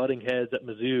have been butting heads at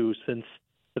Mizzou since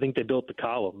I think they built the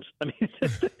columns. I mean,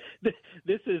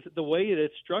 this is the way that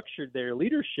it's structured. Their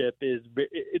leadership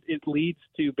it leads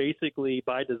to basically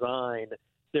by design,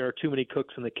 there are too many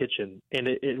cooks in the kitchen, and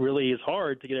it really is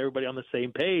hard to get everybody on the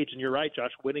same page. And you're right,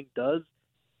 Josh, winning does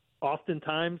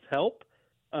oftentimes help.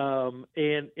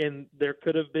 And there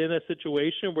could have been a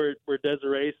situation where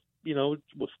Desiree,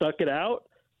 stuck it out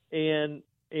and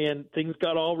things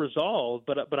got all resolved.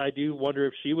 But I do wonder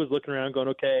if she was looking around going,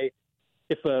 okay,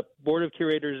 if a board of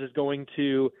curators is going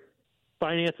to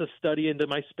finance a study into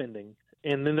my spending,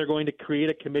 and then they're going to create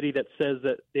a committee that says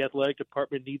that the athletic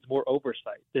department needs more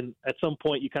oversight, then at some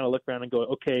point you kind of look around and go,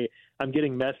 okay, I'm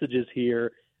getting messages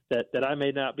here that I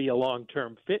may not be a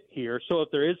long-term fit here. So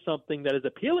if there is something that is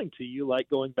appealing to you, like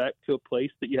going back to a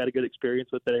place that you had a good experience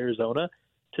with at Arizona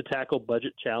to tackle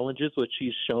budget challenges, which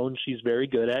she's shown she's very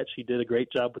good at. She did a great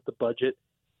job with the budget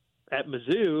at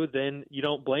Mizzou, then you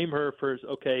don't blame her for,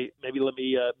 okay, maybe let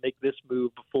me make this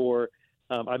move before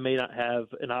I may not have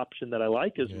an option that I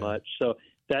like as much. So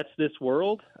that's this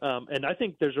world. And I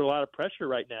think there's a lot of pressure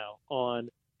right now on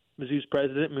Mizzou's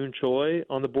president, Moon Choi,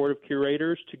 on the board of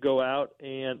curators to go out.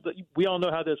 And we all know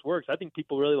how this works. I think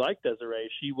people really like Desiree.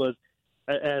 She was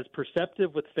as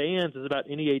perceptive with fans as about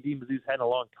any AD Mizzou's had in a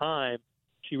long time.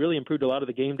 She really improved a lot of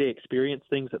the game day experience,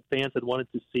 things that fans had wanted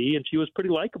to see, and she was pretty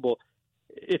likable.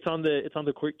 It's on the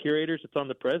curators, it's on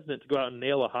the president to go out and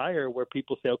nail a hire where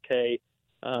people say, okay,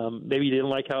 maybe you didn't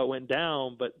like how it went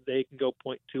down, but they can go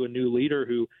point to a new leader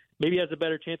who maybe has a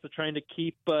better chance of trying to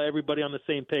keep everybody on the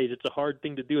same page. It's a hard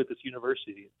thing to do at this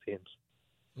university, it seems.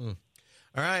 All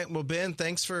right. Well, Ben,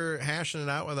 thanks for hashing it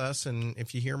out with us. And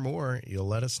if you hear more, you'll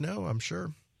let us know, I'm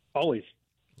sure. Always.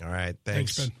 All right.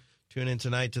 Thanks Ben. Tune in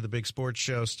tonight to the Big Sports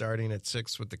Show starting at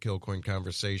 6 with the Kilcoyne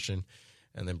Conversation.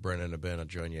 And then Brennan and Ben will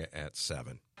join you at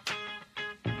 7.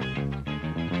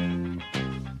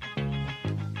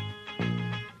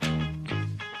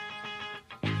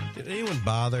 Did anyone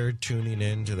bother tuning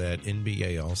in to that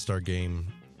NBA All-Star game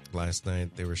last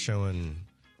night? They were showing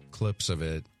clips of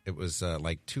it. It was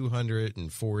like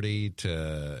 240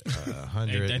 to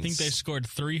 100. I think they scored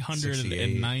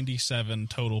 397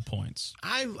 total points.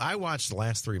 I watched the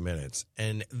last 3 minutes,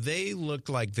 and they looked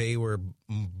like they were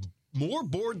more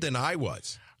bored than I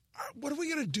was. What are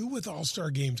we going to do with all-star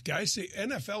games, guys? The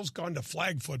NFL's gone to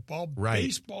flag football. Right.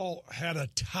 Baseball had a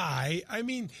tie. I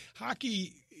mean,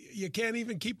 hockey, you can't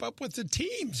even keep up with the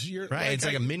teams. It's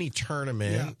like a mini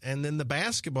tournament. Yeah. And then the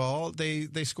basketball, they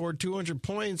scored 200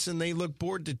 points, and they looked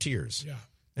bored to tears.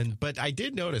 Yeah. But I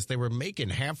did notice they were making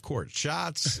half-court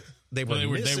shots. They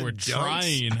were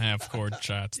trying half-court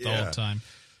shots the whole time.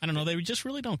 I don't know. They just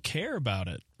really don't care about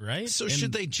it, right? So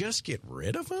should they just get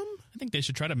rid of them? I think they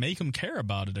should try to make them care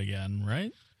about it again,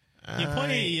 right?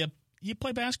 You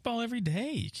play basketball every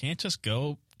day. You can't just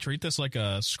go treat this like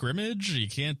a scrimmage. You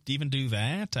can't even do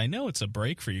that. I know it's a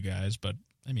break for you guys, but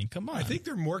I mean, come on. I think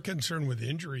they're more concerned with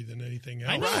injury than anything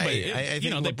else. I know, Right. but I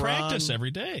think they practice every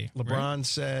day. LeBron right?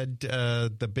 said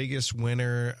the biggest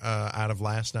winner out of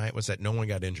last night was that no one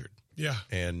got injured. Yeah.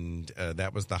 And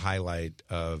that was the highlight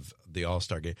of the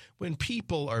All-Star game. When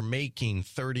people are making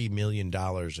 $30 million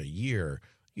a year,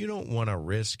 you don't want to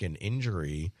risk an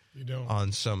injury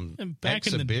on some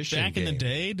exhibition Back in the game.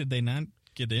 day, did they not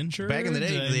get injured? Back in the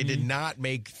day, they did not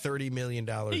make $30 million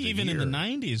a year. Even in the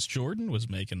 90s, Jordan was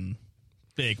making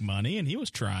big money, and he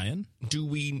was trying. Do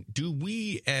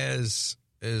we as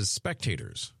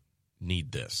spectators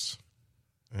need this?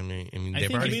 I mean,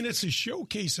 it's a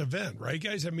showcase event, right,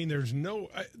 guys? I mean, there's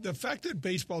the fact that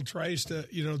baseball tries to,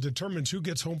 determines who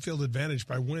gets home field advantage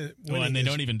by winning. Well, and they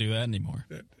don't even do that anymore.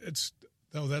 That's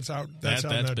out. That's out.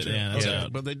 That's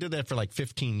out. But they did that for like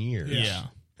 15 years. Yeah.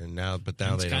 And now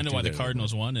it's they kind of why the that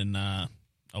Cardinals won in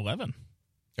 11.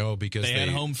 Oh, because they had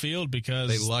home field because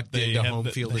they lucked into home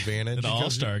field advantage. The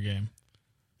All-Star game.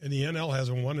 And the NL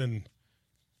hasn't won in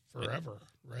forever,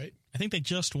 right? I think they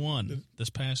just won this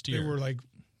past year. They were like,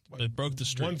 they broke the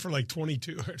streak. One for like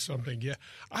 22 or something. Yeah.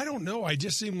 I don't know. I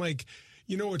just seem like,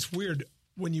 it's weird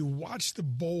when you watch the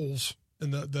bowls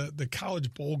and the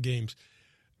college bowl games,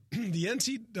 the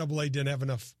NCAA didn't have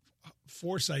enough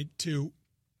foresight to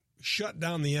shut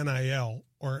down the NIL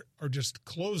or just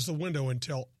close the window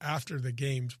until after the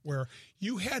games, where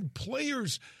you had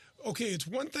players. Okay, it's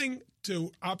one thing to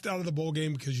opt out of the bowl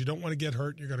game because you don't want to get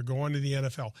hurt. You're going to go on to the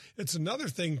NFL. It's another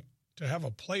thing to have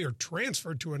a player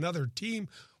transfer to another team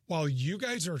while you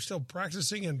guys are still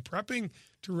practicing and prepping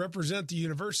to represent the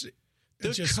university.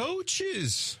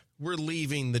 Coaches were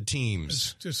leaving the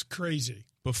teams. It's just crazy.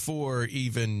 Before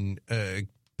even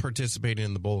participating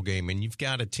in the bowl game. And you've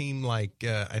got a team like,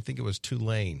 I think it was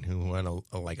Tulane, who won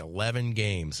like 11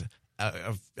 games.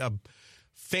 A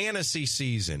fantasy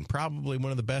season, probably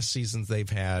one of the best seasons they've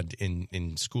had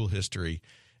in school history.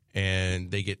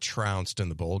 And they get trounced in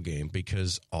the bowl game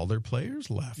because all their players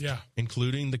left,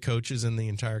 including the coaches and the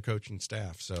entire coaching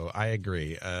staff. So I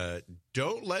agree.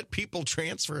 Don't let people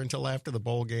transfer until after the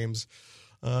bowl games.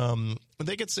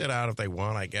 They could sit out if they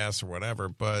want, I guess, or whatever.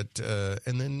 But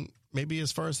and then maybe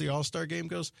as far as the All-Star game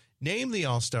goes, name the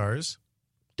All-Stars.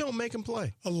 Don't make them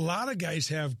play. A lot of guys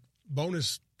have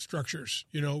bonus structures,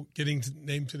 getting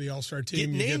named to the All-Star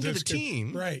team. Get named to the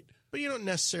team. Right. But you don't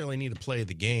necessarily need to play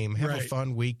the game. Have a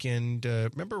fun weekend.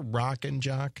 Remember Rockin'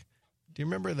 Jock? Do you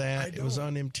remember that? It was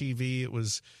on MTV. It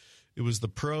was the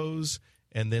pros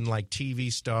and then like TV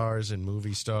stars and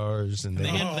movie stars. And they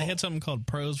had something called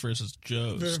Pros versus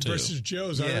Joes, too. Versus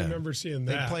Joes. Yeah. I remember seeing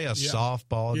that. They play a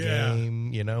softball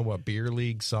game, a beer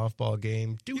league softball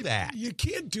game. Do that. You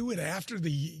can't do it after the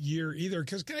year either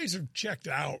because guys are checked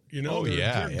out. They're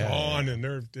gone and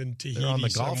they're in Tahiti. They're on the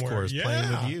golf somewhere. course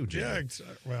playing with you, Jay. Yeah,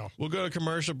 exactly. Well, we'll go to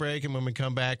commercial break, and when we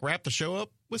come back, wrap the show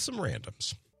up with some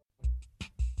randoms.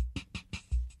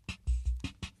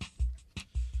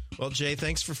 Well, Jay,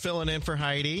 thanks for filling in for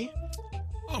Heidi.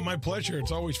 Oh, my pleasure.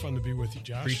 It's always fun to be with you,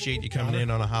 Josh. Appreciate you coming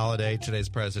in on a holiday. Today's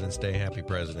President's Day. Happy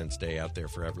President's Day out there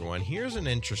for everyone. Here's an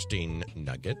interesting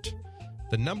nugget.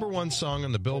 The number one song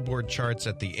on the Billboard charts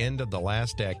at the end of the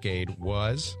last decade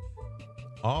was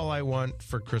All I Want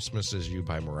for Christmas Is You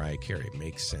by Mariah Carey.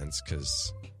 Makes sense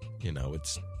because,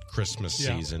 it's Christmas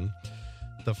season.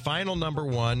 The final number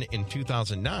one in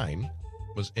 2009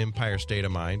 was Empire State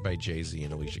of Mind by Jay-Z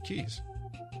and Alicia Keys.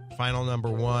 Final number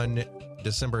one,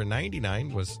 December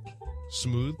 99, was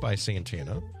Smooth by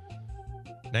Santana.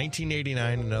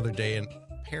 1989, Another Day in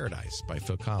Paradise by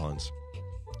Phil Collins.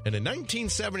 And in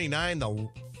 1979, the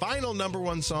final number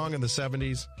one song in the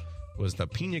 70s was the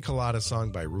Pina Colada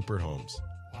song by Rupert Holmes.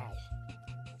 Wow.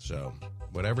 So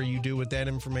whatever you do with that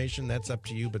information, that's up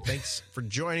to you. But thanks for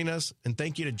joining us. And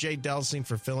thank you to Jay Delsing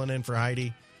for filling in for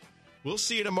Heidi. We'll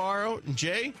see you tomorrow. And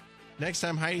Jay, next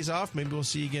time Heidi's off, maybe we'll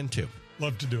see you again too.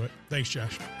 Love to do it. Thanks,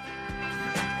 Josh.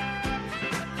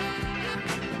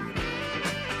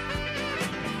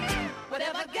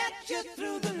 Whatever gets you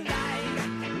through the night.